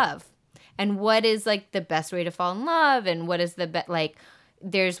ideas about love and what is like the best way to fall in love, and what is like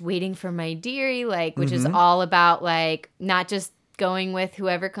there's Waiting for My Dearie, like, which is all about like not just going with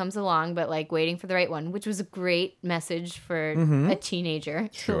whoever comes along, but like waiting for the right one, which was a great message for a teenager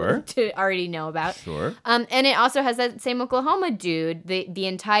to already know about. Sure. And it also has that same Oklahoma dude, the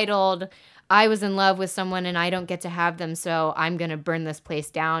entitled I was in love with someone and I don't get to have them, so I'm going to burn this place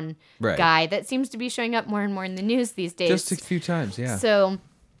down guy that seems to be showing up more and more in the news these days. Just a few times, yeah. So,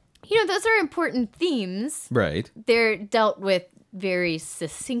 those are important themes. Right. They're dealt with very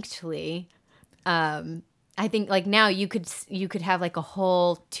succinctly. I think like now you could have like a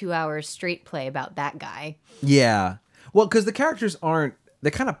whole 2-hour straight play about that guy. Yeah. Well, because the characters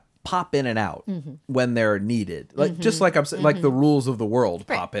they kind of pop in and out when they're needed. Like just like I'm saying, like the rules of the world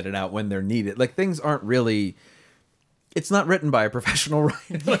pop in and out when they're needed. Like things aren't really. It's not written by a professional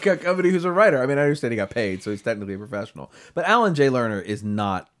writer, like somebody who's a writer. I mean, I understand he got paid, so he's technically a professional. But Alan J. Lerner is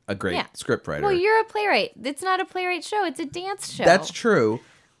not a great script writer. Well, you're a playwright. It's not a playwright show. It's a dance show. That's true,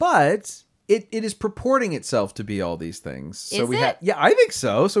 but it is purporting itself to be all these things. So yeah, I think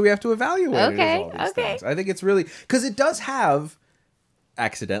so. So we have to evaluate it as all these things. I think it's really because it does have.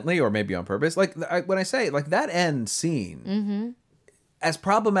 Accidentally or maybe on purpose, like when I say like that end scene, as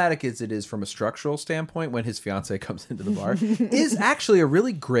problematic as it is from a structural standpoint when his fiance comes into the bar, is actually a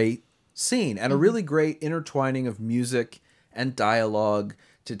really great scene and a really great intertwining of music and dialogue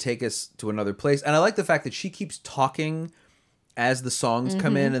to take us to another place. And I like the fact that she keeps talking as the songs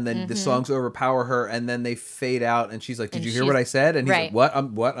come in, and then the songs overpower her, and then they fade out, and she's like, "Did you hear what I said?" And he's like,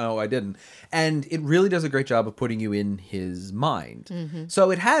 "What? What? Oh, I didn't." And it really does a great job of putting you in his mind.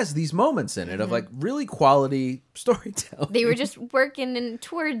 So it has these moments in it of like really quality storytelling. They were just working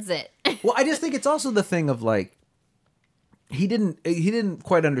towards it. Well, I just think it's also the thing of like he didn't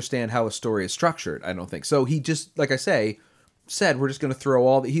quite understand how a story is structured. I don't think so. He just, like I say, said we're just going to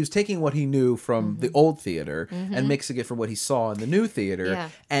throw he was taking what he knew from the old theater and mixing it from what he saw in the new theater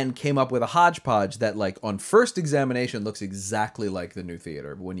and came up with a hodgepodge that like on first examination looks exactly like the new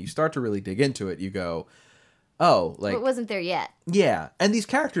theater, but when you start to really dig into it you go, oh, like it wasn't there yet. Yeah. And these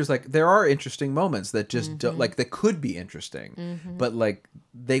characters, like there are interesting moments that just don't, like that could be interesting, but like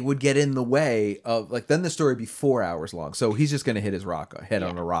they would get in the way of like then the story would be 4 hours long. So he's just going to hit his head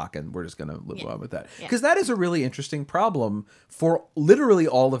on a rock and we're just going to live on with that. Because that is a really interesting problem for literally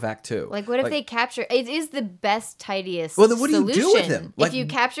all of Act 2. Like what if they capture, it is the best, tidiest well, then what solution. Do you do with him? Like, if you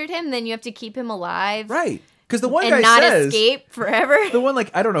captured him, then you have to keep him alive. Right. Because the one and guy not says, escape forever. the one,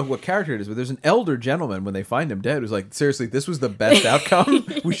 like, I don't know what character it is, but there's an elder gentleman when they find him dead who's like, seriously, this was the best outcome.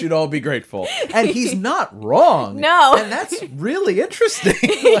 We should all be grateful. And he's not wrong. No. And that's really interesting.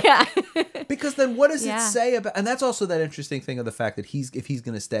 Yeah. Because then what does it Yeah. say about, and that's also that interesting thing of the fact that if he's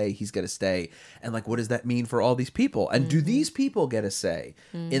going to stay, he's going to stay. And like, what does that mean for all these people? And do these people get a say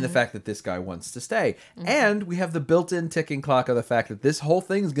in the fact that this guy wants to stay? And we have the built-in ticking clock of the fact that this whole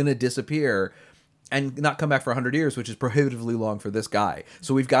thing's going to disappear and not come back for 100 years, which is prohibitively long for this guy.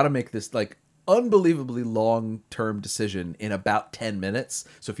 So we've got to make this like unbelievably long-term decision in about 10 minutes.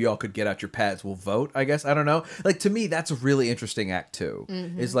 So if you all could get out your pads, we'll vote, I guess. I don't know. Like, to me, that's a really interesting act too.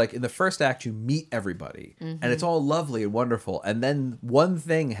 Is like in the first act, you meet everybody and it's all lovely and wonderful. And then one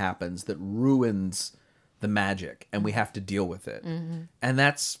thing happens that ruins the magic and we have to deal with it. And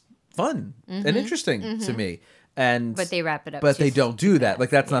that's fun and interesting to me. And But they wrap it up. but too they don't do that. Like,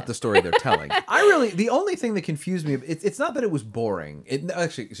 that's not Yeah. the story they're telling. The only thing that confused me, it's not that it was boring.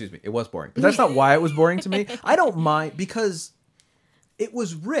 Excuse me, it was boring. But that's not why it was boring to me. I don't mind, because it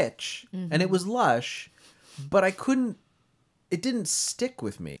was rich and it was lush, but it didn't stick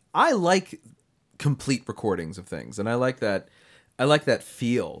with me. I like complete recordings of things, and I like that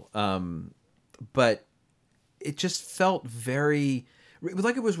feel. But it just felt it was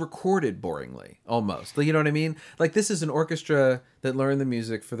like it was recorded boringly, almost. Like, you know what I mean? Like, this is an orchestra that learned the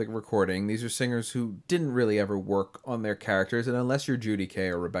music for the recording. These are singers who didn't really ever work on their characters. And unless you're Judy Kay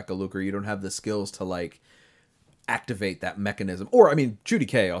or Rebecca Luker, you don't have the skills to, like, activate that mechanism. Or, I mean, Judy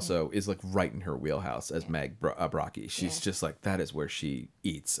Kay also is, like, right in her wheelhouse as Meg Brockie. She's just, like, that is where she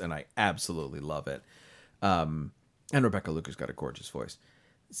eats. And I absolutely love it. And Rebecca Luker's got a gorgeous voice.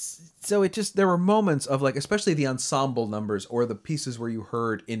 So there were moments of, like, especially the ensemble numbers or the pieces where you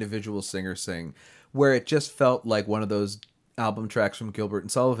heard individual singers sing, where it just felt like one of those album tracks from Gilbert and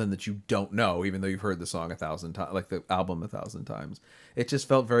Sullivan that you don't know, even though you've heard the song 1,000 times, like the album 1,000 times. It just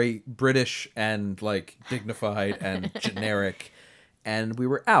felt very British and, like, dignified and generic, and we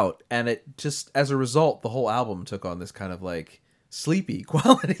were out. And it just, as a result, the whole album took on this kind of, like, sleepy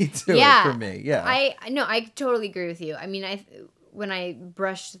quality to it for me. Yeah. I totally agree with you. I mean, when I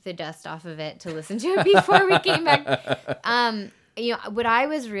brushed the dust off of it to listen to it before we came back, what I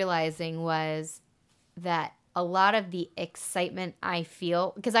was realizing was that a lot of the excitement I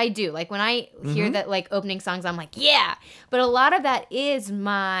feel, because I do, like, when I hear that, like, opening songs, I'm like, yeah, but a lot of that is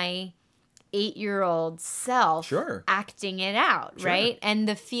my 8-year-old self acting it out, right? And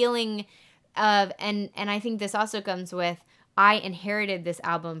the feeling of, and I think this also comes with, I inherited this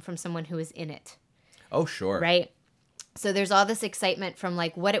album from someone who was in it. Oh, sure. Right? So there's all this excitement from,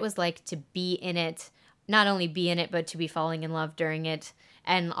 like, what it was like to be in it, not only be in it, but to be falling in love during it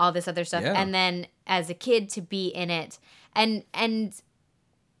and all this other stuff. Yeah. And then as a kid to be in it. And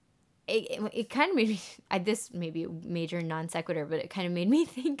it kind of made me, this may be a major non sequitur, but it kind of made me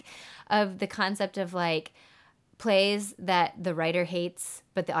think of the concept of, like, plays that the writer hates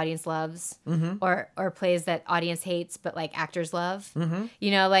but the audience loves, or plays that audience hates but, like, actors love.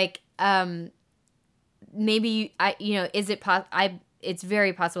 You know, like, maybe is it it's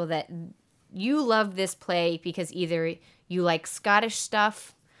very possible that you love this play because either you like Scottish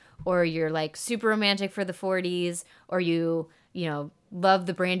stuff, or you're, like, super romantic for the 40s, or you love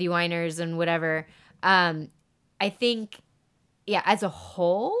the Brandywiners and whatever. I think, as a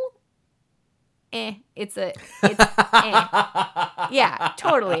whole, it's yeah,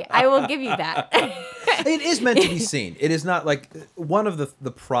 totally. I will give you that. It is meant to be seen. It is not, like, one of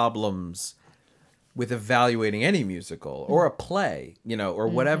the problems with evaluating any musical or a play, or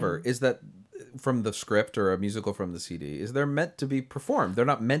whatever, is that from the script or a musical from the CD, is they're meant to be performed. They're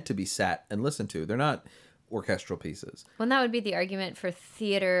not meant to be sat and listened to. They're not orchestral pieces. Well, that would be the argument for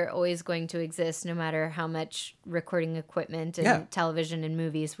theater always going to exist no matter how much recording equipment and television and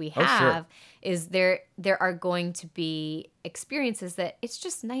movies we have. Is there are going to be experiences that it's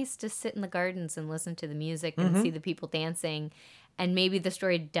just nice to sit in the gardens and listen to the music and see the people dancing, and maybe the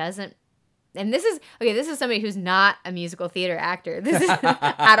story doesn't. And this is somebody who's not a musical theater actor. This is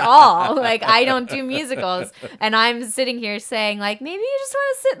at all. Like, I don't do musicals. And I'm sitting here saying, like, maybe you just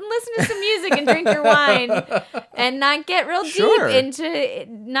want to sit and listen to some music and drink your wine and not get real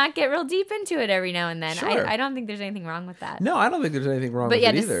deep into it every now and then. I don't think there's anything wrong with that. No, I don't think there's anything wrong with it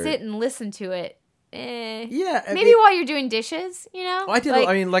either. But to sit and listen to it, yeah, maybe while you're doing dishes, I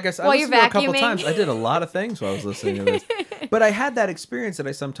did. Like I said, while I you're listened to it a couple vacuuming. times. I did a lot of things while I was listening to this. But I had that experience that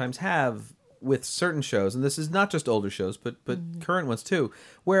I sometimes have with certain shows, and this is not just older shows, but current ones too,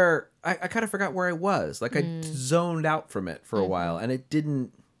 where I kind of forgot where I was. Like, I zoned out from it for a while, and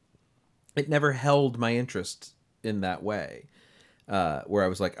it never held my interest in that way. where I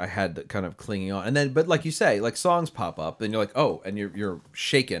was like, I had to kind of clinging on, and then, but like you say, like songs pop up, and you're like, oh, and you're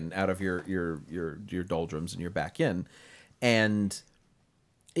shaken out of your doldrums, and you're back in, and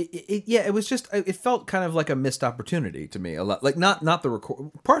it was just, it felt kind of like a missed opportunity to me a lot, like not the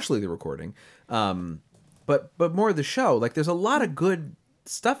partially the recording, but more the show. Like there's a lot of good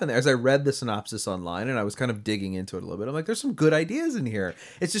stuff in there. As I read the synopsis online and I was kind of digging into it a little bit, I'm like, there's some good ideas in here.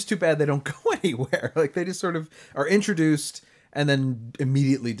 It's just too bad they don't go anywhere. Like they just sort of are introduced and then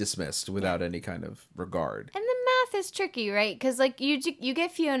immediately dismissed without any kind of regard. And the math is tricky, right? Because like you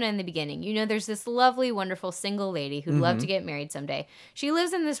get Fiona in the beginning. You know, there's this lovely, wonderful single lady who'd love to get married someday. She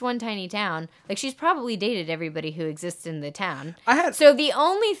lives in this one tiny town. Like she's probably dated everybody who exists in the town. So the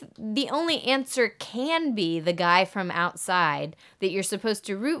only answer can be the guy from outside that you're supposed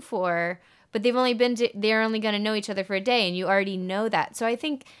to root for, but they're only going to know each other for a day, and you already know that. So I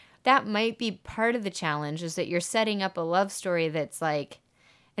think that might be part of the challenge, is that you're setting up a love story that's like,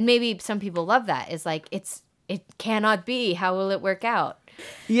 and maybe some people love that, is like, it cannot be. How will it work out?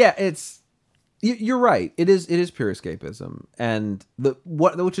 Yeah, you're right. It is pure escapism, and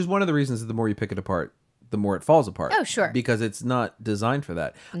which is one of the reasons that the more you pick it apart, the more it falls apart. Oh, sure. Because it's not designed for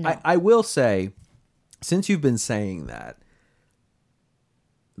that. No. I will say, since you've been saying that,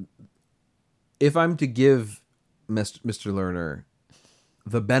 if I'm to give Mr. Lerner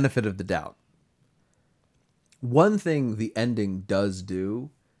the benefit of the doubt, one thing the ending does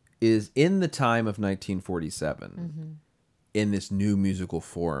do is, in the time of 1947, in this new musical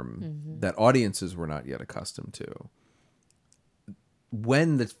form that audiences were not yet accustomed to,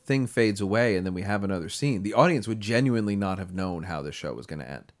 when the thing fades away and then we have another scene, the audience would genuinely not have known how the show was going to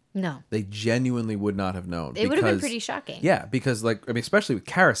end. No. They genuinely would not have known. It would have been pretty shocking. Yeah, because like, I mean, especially with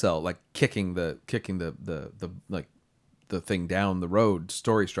Carousel, like kicking the like the thing down the road,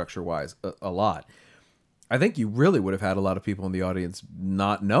 story structure wise, a lot. I think you really would have had a lot of people in the audience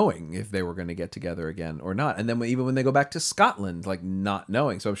not knowing if they were going to get together again or not. And then even when they go back to Scotland, like not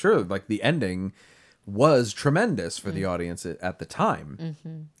knowing. So I'm sure like the ending was tremendous for the audience at the time.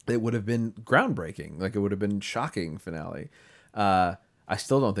 It would have been groundbreaking. Like it would have been shocking finale. I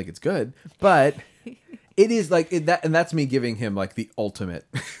still don't think it's good, but it is like that. And that's me giving him like the ultimate,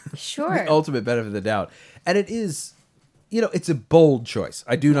 the ultimate benefit of the doubt. And it is, you know, it's a bold choice.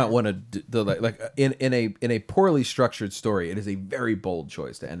 I do not want to like in a poorly structured story. It is a very bold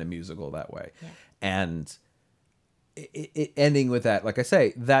choice to end a musical that way, and it ending with that. Like I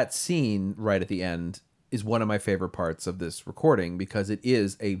say, that scene right at the end is one of my favorite parts of this recording, because it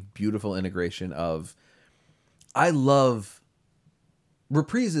is a beautiful integration of. I love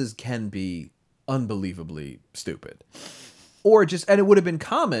reprises can be unbelievably stupid, or just, and it would have been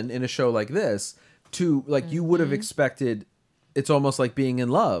common in a show like this. To like, you would have expected, it's almost like Being in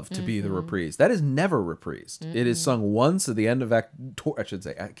Love to be the reprise. That is never reprised. It is sung once at the end of I should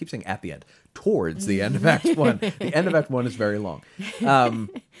say, I keep saying at the end, towards the end of Act 1. The end of Act 1 is very long.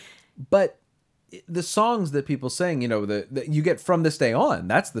 But the songs that people sing, you know, that you get From This Day On,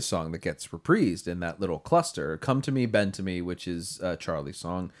 that's the song that gets reprised in that little cluster. Come to Me, Bend to Me, which is Charlie's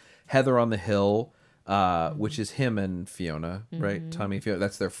song. Heather on the Hill, which is him and Fiona, right? Tommy and Fiona.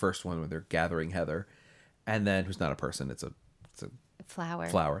 That's their first one where they're gathering heather, and then who's not a person? It's a flower.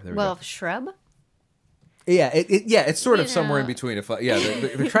 Flower. There we well, go. Shrub. Yeah, it's sort of somewhere in between.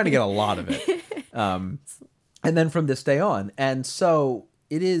 They're trying to get a lot of it, and then From This Day On, and so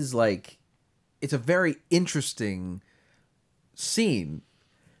it is like, it's a very interesting scene.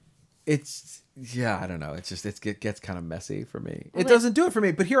 It's. Yeah, I don't know. It's just, it gets kind of messy for me. It doesn't do it for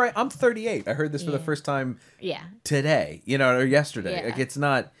me. But here I'm 38. I heard this for the first time today, you know, or yesterday. Yeah. Like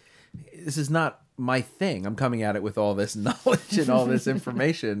this is not my thing. I'm coming at it with all this knowledge and all this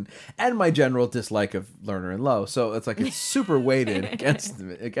information and my general dislike of Lerner and Lowe. So it's like, it's super weighted against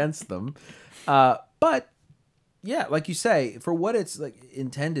them. But yeah, like you say, for what it's like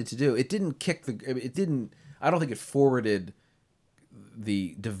intended to do, it didn't I don't think it forwarded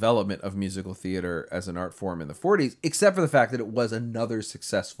the development of musical theater as an art form in the 40s, except for the fact that it was another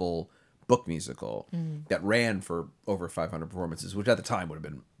successful book musical that ran for over 500 performances, which at the time would have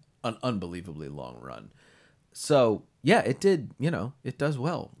been an unbelievably long run. So yeah, it did, you know, it does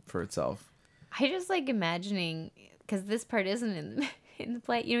well for itself. I just like imagining, because this part isn't in the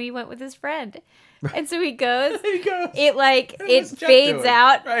play, you know, he went with his friend. And so he goes, it fades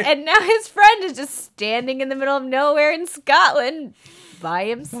out, right. And now his friend is just standing in the middle of nowhere in Scotland by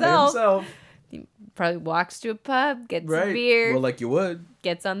himself. He probably walks to a pub, gets a beer. Well, like you would.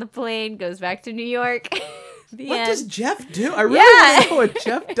 Gets on the plane, goes back to New York. What does Jeff do? I really want to know what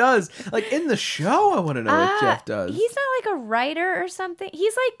Jeff does. Like in the show, I want to know what Jeff does. He's not like a writer or something.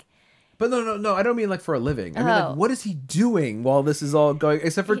 He's like... But no, I don't mean like for a living. I mean like, what is he doing while this is all going?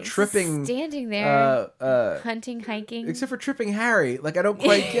 Except for tripping, standing there, hunting, hiking. Except for tripping Harry. Like I don't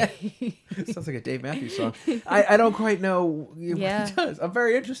quite get. Sounds like a Dave Matthews song. I don't quite know what he does. I'm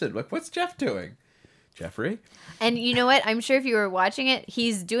very interested. Like, what's Jeff doing? Jeffrey? And you know what? I'm sure if you were watching it,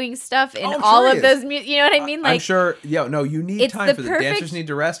 he's doing stuff in all of those. You know what I mean? Like, I'm sure. Yeah, no, you need time for the dancers need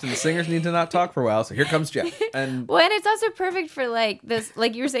to rest and the singers need to not talk for a while. So here comes Jeff. And it's also perfect for like this,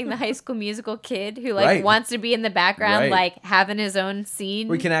 like you were saying, the High School Musical kid who like wants to be in the background, like having his own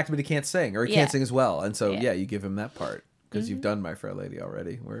scene. Or he can act, but he can't sing, or he can't sing as well. And so you give him that part because you've done My Fair Lady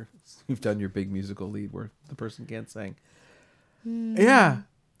already, where you've done your big musical lead where the person can't sing. Yeah.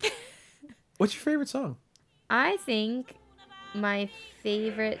 What's your favorite song? I think my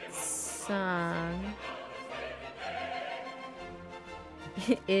favorite song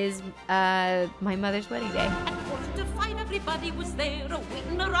is My Mother's Wedding Day. At 4:45, everybody was there,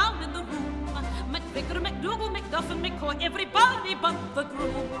 waiting around in the room. McVicker, McDougal, McDuffin, McCoy, everybody but the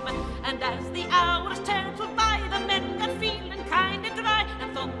groom. And as the hours turtled by, the men got feeling kind of dry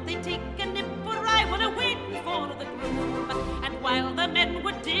and thought they'd take a nip or I want to wait for the groom. And while the men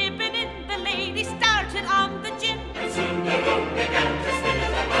were dipping in, the lady started on the gin. And soon the room began to swing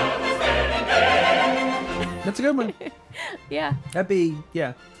about the That's a good one. Yeah. That'd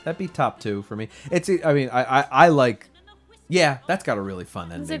be top 2 for me. I like, that's got a really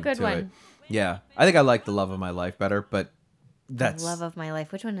fun ending. It's a good to one. It. Yeah. I think I like The Love of My Life better, but that's... The Love of My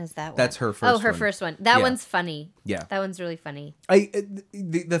Life. Which one is that one? That's her first one. Oh, her first one. That one's funny. Yeah. That one's really funny.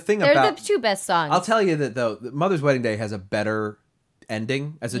 The thing They're about... the 2 best songs. I'll tell you that, though, Mother's Wedding Day has a better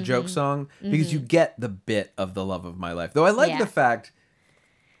ending as a joke song because you get the bit of The Love of My Life. Though I like the fact...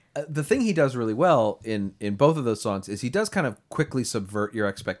 the thing he does really well in both of those songs is he does kind of quickly subvert your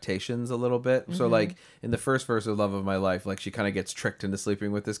expectations a little bit. So like in the first verse of Love of My Life, like she kind of gets tricked into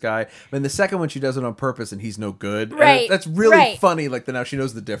sleeping with this guy. But in the second one, she does it on purpose and he's no good. Right. And that's really funny. Like now she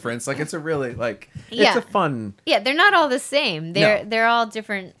knows the difference. Like it's a really like, it's a fun. Yeah, they're not all the same. They're all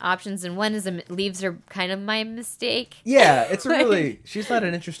different options. And one is leaves her kind of my mistake. Yeah, it's a really, she's led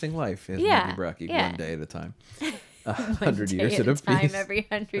an interesting life, isn't Yeah, Brackie? yeah. One day at a time. 100 years at a time, piece. every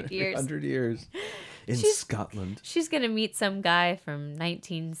 100 years. 100 years in Scotland. She's gonna meet some guy from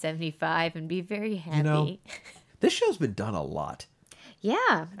 1975 and be very happy. You know, this show's been done a lot.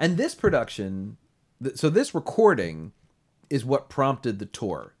 Yeah. And this production, so this recording is what prompted the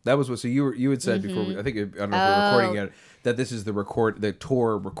tour. That was what. So you had said before. I think I don't know if we're recording yet. That this is the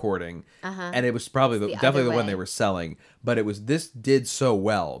tour recording, and it was probably definitely the one they were selling. But it was this did so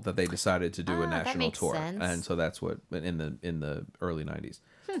well that they decided to do a national tour, and so that's what in the early '90s.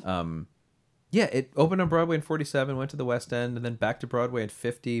 It opened on Broadway in 47, went to the West End, and then back to Broadway in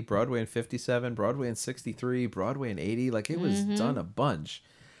 50, Broadway in 57, Broadway in 63, Broadway in 80. Like it was done a bunch,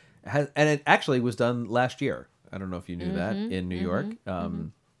 and it actually was done last year. I don't know if you knew that in New York.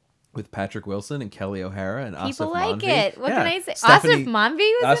 With Patrick Wilson and Kelly O'Hara and Asif Manvi. People like it. What can I say? Asif Manvi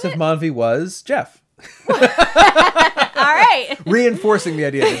was in it? Asif Manvi was Jeff. All right. Reinforcing the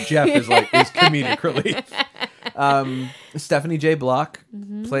idea that Jeff is comedic relief. Stephanie J. Block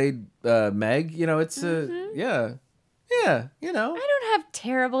played Meg. You know, it's yeah. You know, I don't have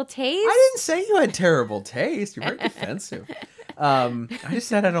terrible taste. I didn't say you had terrible taste. You're very defensive. I just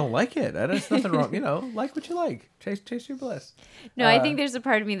said I don't like it. There's nothing wrong. You know, like what you like. Chase your bliss. No, I think there's a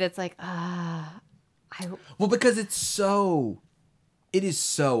part of me that's like, well, because it is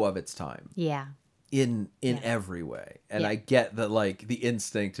so of its time. Yeah. In every way, and I get that, like the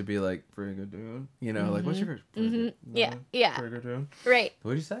instinct to be like Brigadoon, you know, like what's your favorite? Yeah. Brigadoon, right?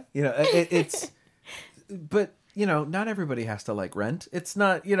 What did you say? You know, it's, but you know, not everybody has to like Rent. It's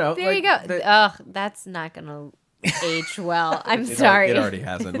not, you know. There you go. That's not gonna age well. I'm sorry. It already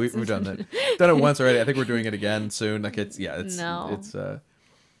hasn't. We've done that. Done it once already. I think we're doing it again soon. Like it's well,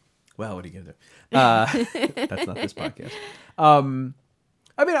 what are you gonna do? That's not this podcast.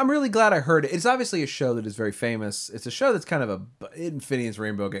 I mean, I'm really glad I heard it. It's obviously a show that is very famous. It's a show that's kind of in Phineas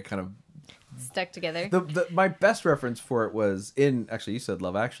Rainbow get kind of stuck together. My best reference for it was actually you said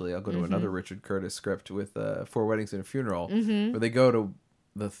Love Actually. I'll go to another Richard Curtis script with 4 Weddings and a Funeral, where they go to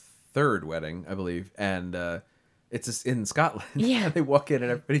the third wedding, I believe, and it's just in Scotland. Yeah, and they walk in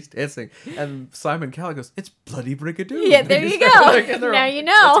and everybody's dancing, and Simon Cowell goes, "It's bloody Brigadoon." Yeah, there you go. Now you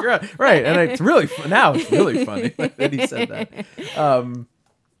know, right? And it's really now it's really funny that he said that.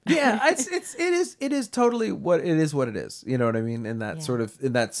 Yeah, it is totally what it is. What it is, you know what I mean? In that sort of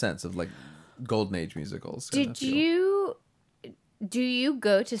in that sense of like golden age musicals. Do you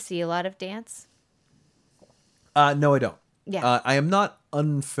go to see a lot of dance? No, I don't. Yeah, I am not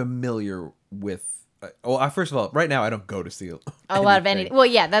unfamiliar with first of all, right now I don't go to see a lot of anything. Well,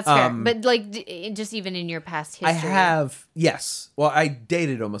 yeah, that's fair. But like, just even in your past history, I have, yes. Well, I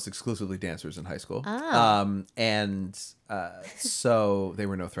dated almost exclusively dancers in high school. And so they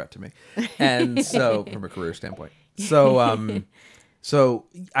were no threat to me. And so, from a career standpoint. So, so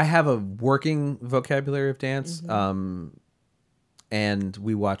I have a working vocabulary of dance. And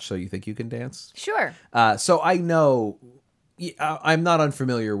we watch So You Think You Can Dance. Sure. So I know... I'm not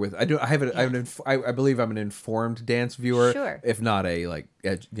unfamiliar with. I believe I'm an informed dance viewer, sure, if not a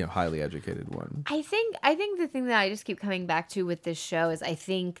highly educated one. I think the thing that I just keep coming back to with this show is I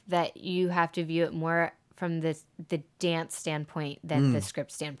think that you have to view it more from the dance standpoint than the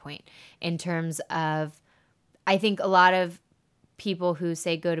script standpoint. In terms of, I think a lot of people who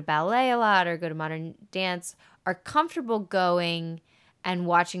say go to ballet a lot or go to modern dance are comfortable going and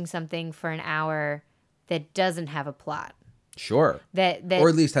watching something for an hour that doesn't have a plot. Sure. That or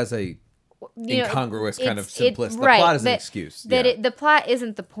at least has a incongruous kind of simplicity. The right, plot is an excuse. The plot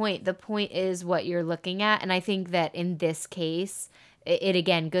isn't the point. The point is what you're looking at. And I think that in this case, it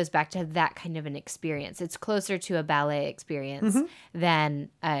again goes back to that kind of an experience. It's closer to a ballet experience than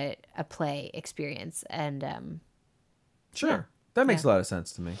a play experience. And sure. That makes a lot of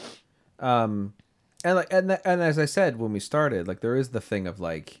sense to me. And as I said when we started, like there is the thing of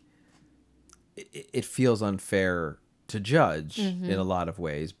like it feels unfair to judge in a lot of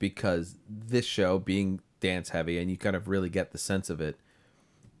ways because this show being dance heavy and you kind of really get the sense of it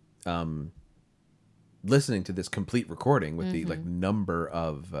listening to this complete recording with the like number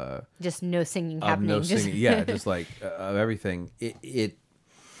of just no singing happening, just like of everything.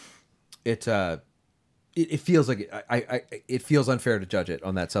 It feels like it feels unfair to judge it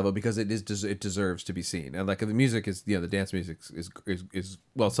on that level because it deserves to be seen. And like the music is, the dance music is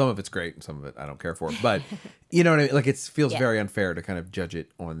well, some of it's great and some of it I don't care for, but you know what I mean? Like it feels very unfair to kind of judge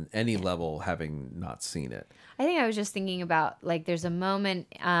it on any level having not seen it. I think I was just thinking about like there's a moment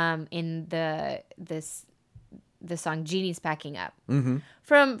in the song Jeannie's Packing Up.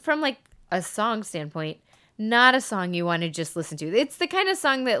 From like a song standpoint, not a song you want to just listen to. It's the kind of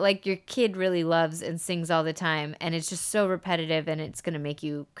song that like your kid really loves and sings all the time, and it's just so repetitive and it's going to make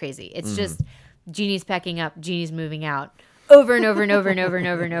you crazy. It's just Jeannie's packing up, Jeannie's moving out, over and over and over and over and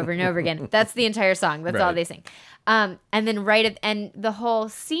over and over and over again. That's the entire song. That's all they sing. And then and the whole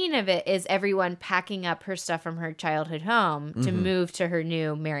scene of it is everyone packing up her stuff from her childhood home to move to her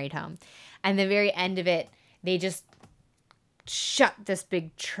new married home. And the very end of it, they just shut this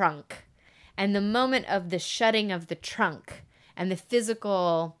big trunk. And the moment of the shutting of the trunk and the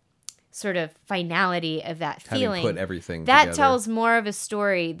physical sort of finality of that feeling, put everything that together. tells more of a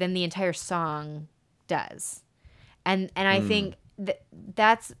story than the entire song does. And I think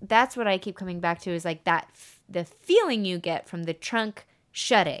that's what I keep coming back to is like that the feeling you get from the trunk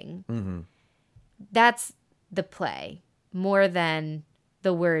shutting. That's the play more than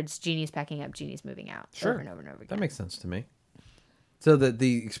the words Jeannie's packing up, Jeannie's moving out over and over and over again. That makes sense to me. So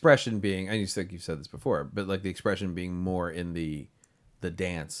the expression being, and you think you've said this before, but like the expression being more in the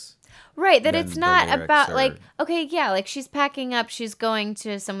dance. Right, that it's not about like, okay, yeah, like she's packing up, she's going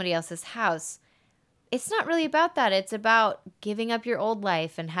to somebody else's house. It's not really about that. It's about giving up your old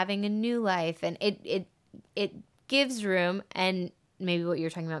life and having a new life. And it gives room, and maybe what you were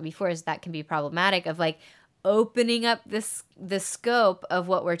talking about before is that can be problematic of like opening up the scope of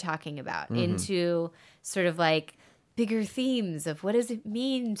what we're talking about into sort of like bigger themes of what does it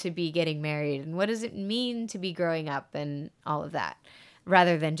mean to be getting married and what does it mean to be growing up and all of that,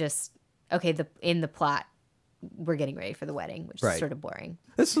 rather than just, okay, in the plot, we're getting ready for the wedding, which is sort of boring.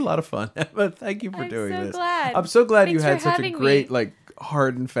 This is a lot of fun. But thank you for doing this. Glad. I'm so glad Thanks you had such a great, like,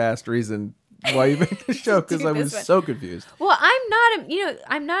 hard and fast reason why you made the show, because I was so confused. Well,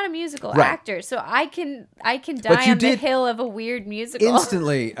 I'm not a musical actor, so I can die on the hill of a weird musical.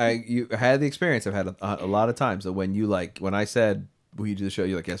 Instantly, you had the experience I've had a lot of times that when I said, will you do the show?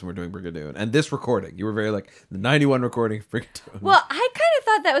 You're like, yes, we're doing Brigadoon. And this recording, you were very like, the 91 recording of Brigadoon. Well, I kind of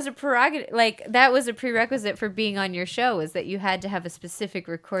thought that was a prerogative, like that was a prerequisite for being on your show, is that you had to have a specific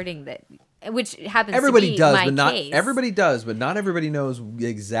recording which happens everybody to be does, my but not case. Everybody does, but not everybody knows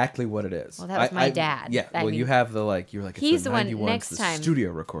exactly what it is. Well, that was my dad. Yeah, well, you have the like, you're like, it's he's the the one 91, next the time. studio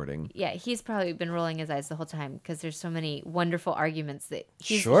recording. Yeah, he's probably been rolling his eyes the whole time because there's so many wonderful arguments that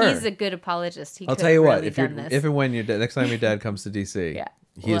he's a good apologist. I'll tell you what, if and when next time your dad comes to DC, yeah.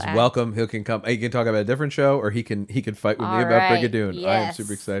 He is welcome. He can come. He can talk about a different show, or he can fight with me about Brigadoon. Yes. I am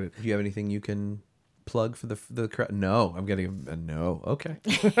super excited. Do you have anything you can plug for the crowd? No, I'm getting a no. Okay.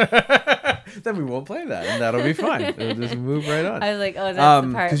 Then we won't play that, and that'll be fine. We'll just move right on. I was like, oh, that's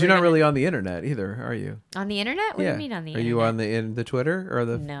the part. Because you're not really on the internet either, are you? On the internet? What do you mean on the internet? Are you on the Twitter or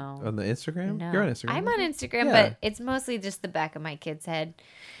the No. on the Instagram? No. You're on Instagram. I'm on Instagram, Yeah. but it's mostly just the back of my kid's head.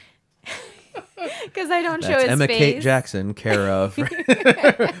 Because I don't show That's his Emma face. Kate Jackson, care of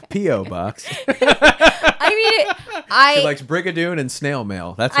P.O. Box. I mean, She likes Brigadoon and snail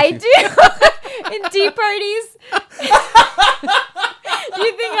mail. That's what I she- do. In tea parties.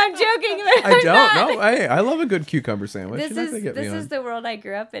 You think I'm joking? But I I'm don't not. know. I love a good cucumber sandwich. This You're not gonna get me this on. is the world I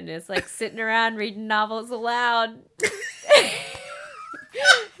grew up in. It's like sitting around reading novels aloud.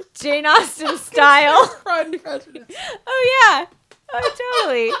 Jane Austen style. Pride and Prejudice. Oh yeah. Oh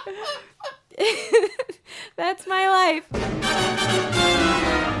totally. That's my life.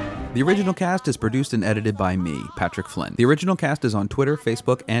 The original cast is produced and edited by me, Patrick Flynn. The original cast is on Twitter,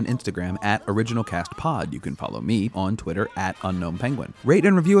 Facebook, and Instagram at OriginalCastPod. You can follow me on Twitter at UnknownPenguin. Rate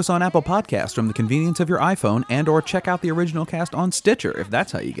and review us on Apple Podcasts from the convenience of your iPhone, and or check out the original cast on Stitcher if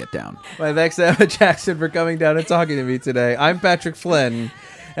that's how you get down. My thanks to Emma Jackson for coming down and talking to me today. I'm Patrick Flynn,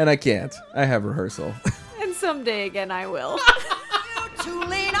 and I can't. I have rehearsal. And someday again I will. To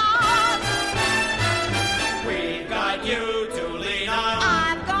lean on. We got you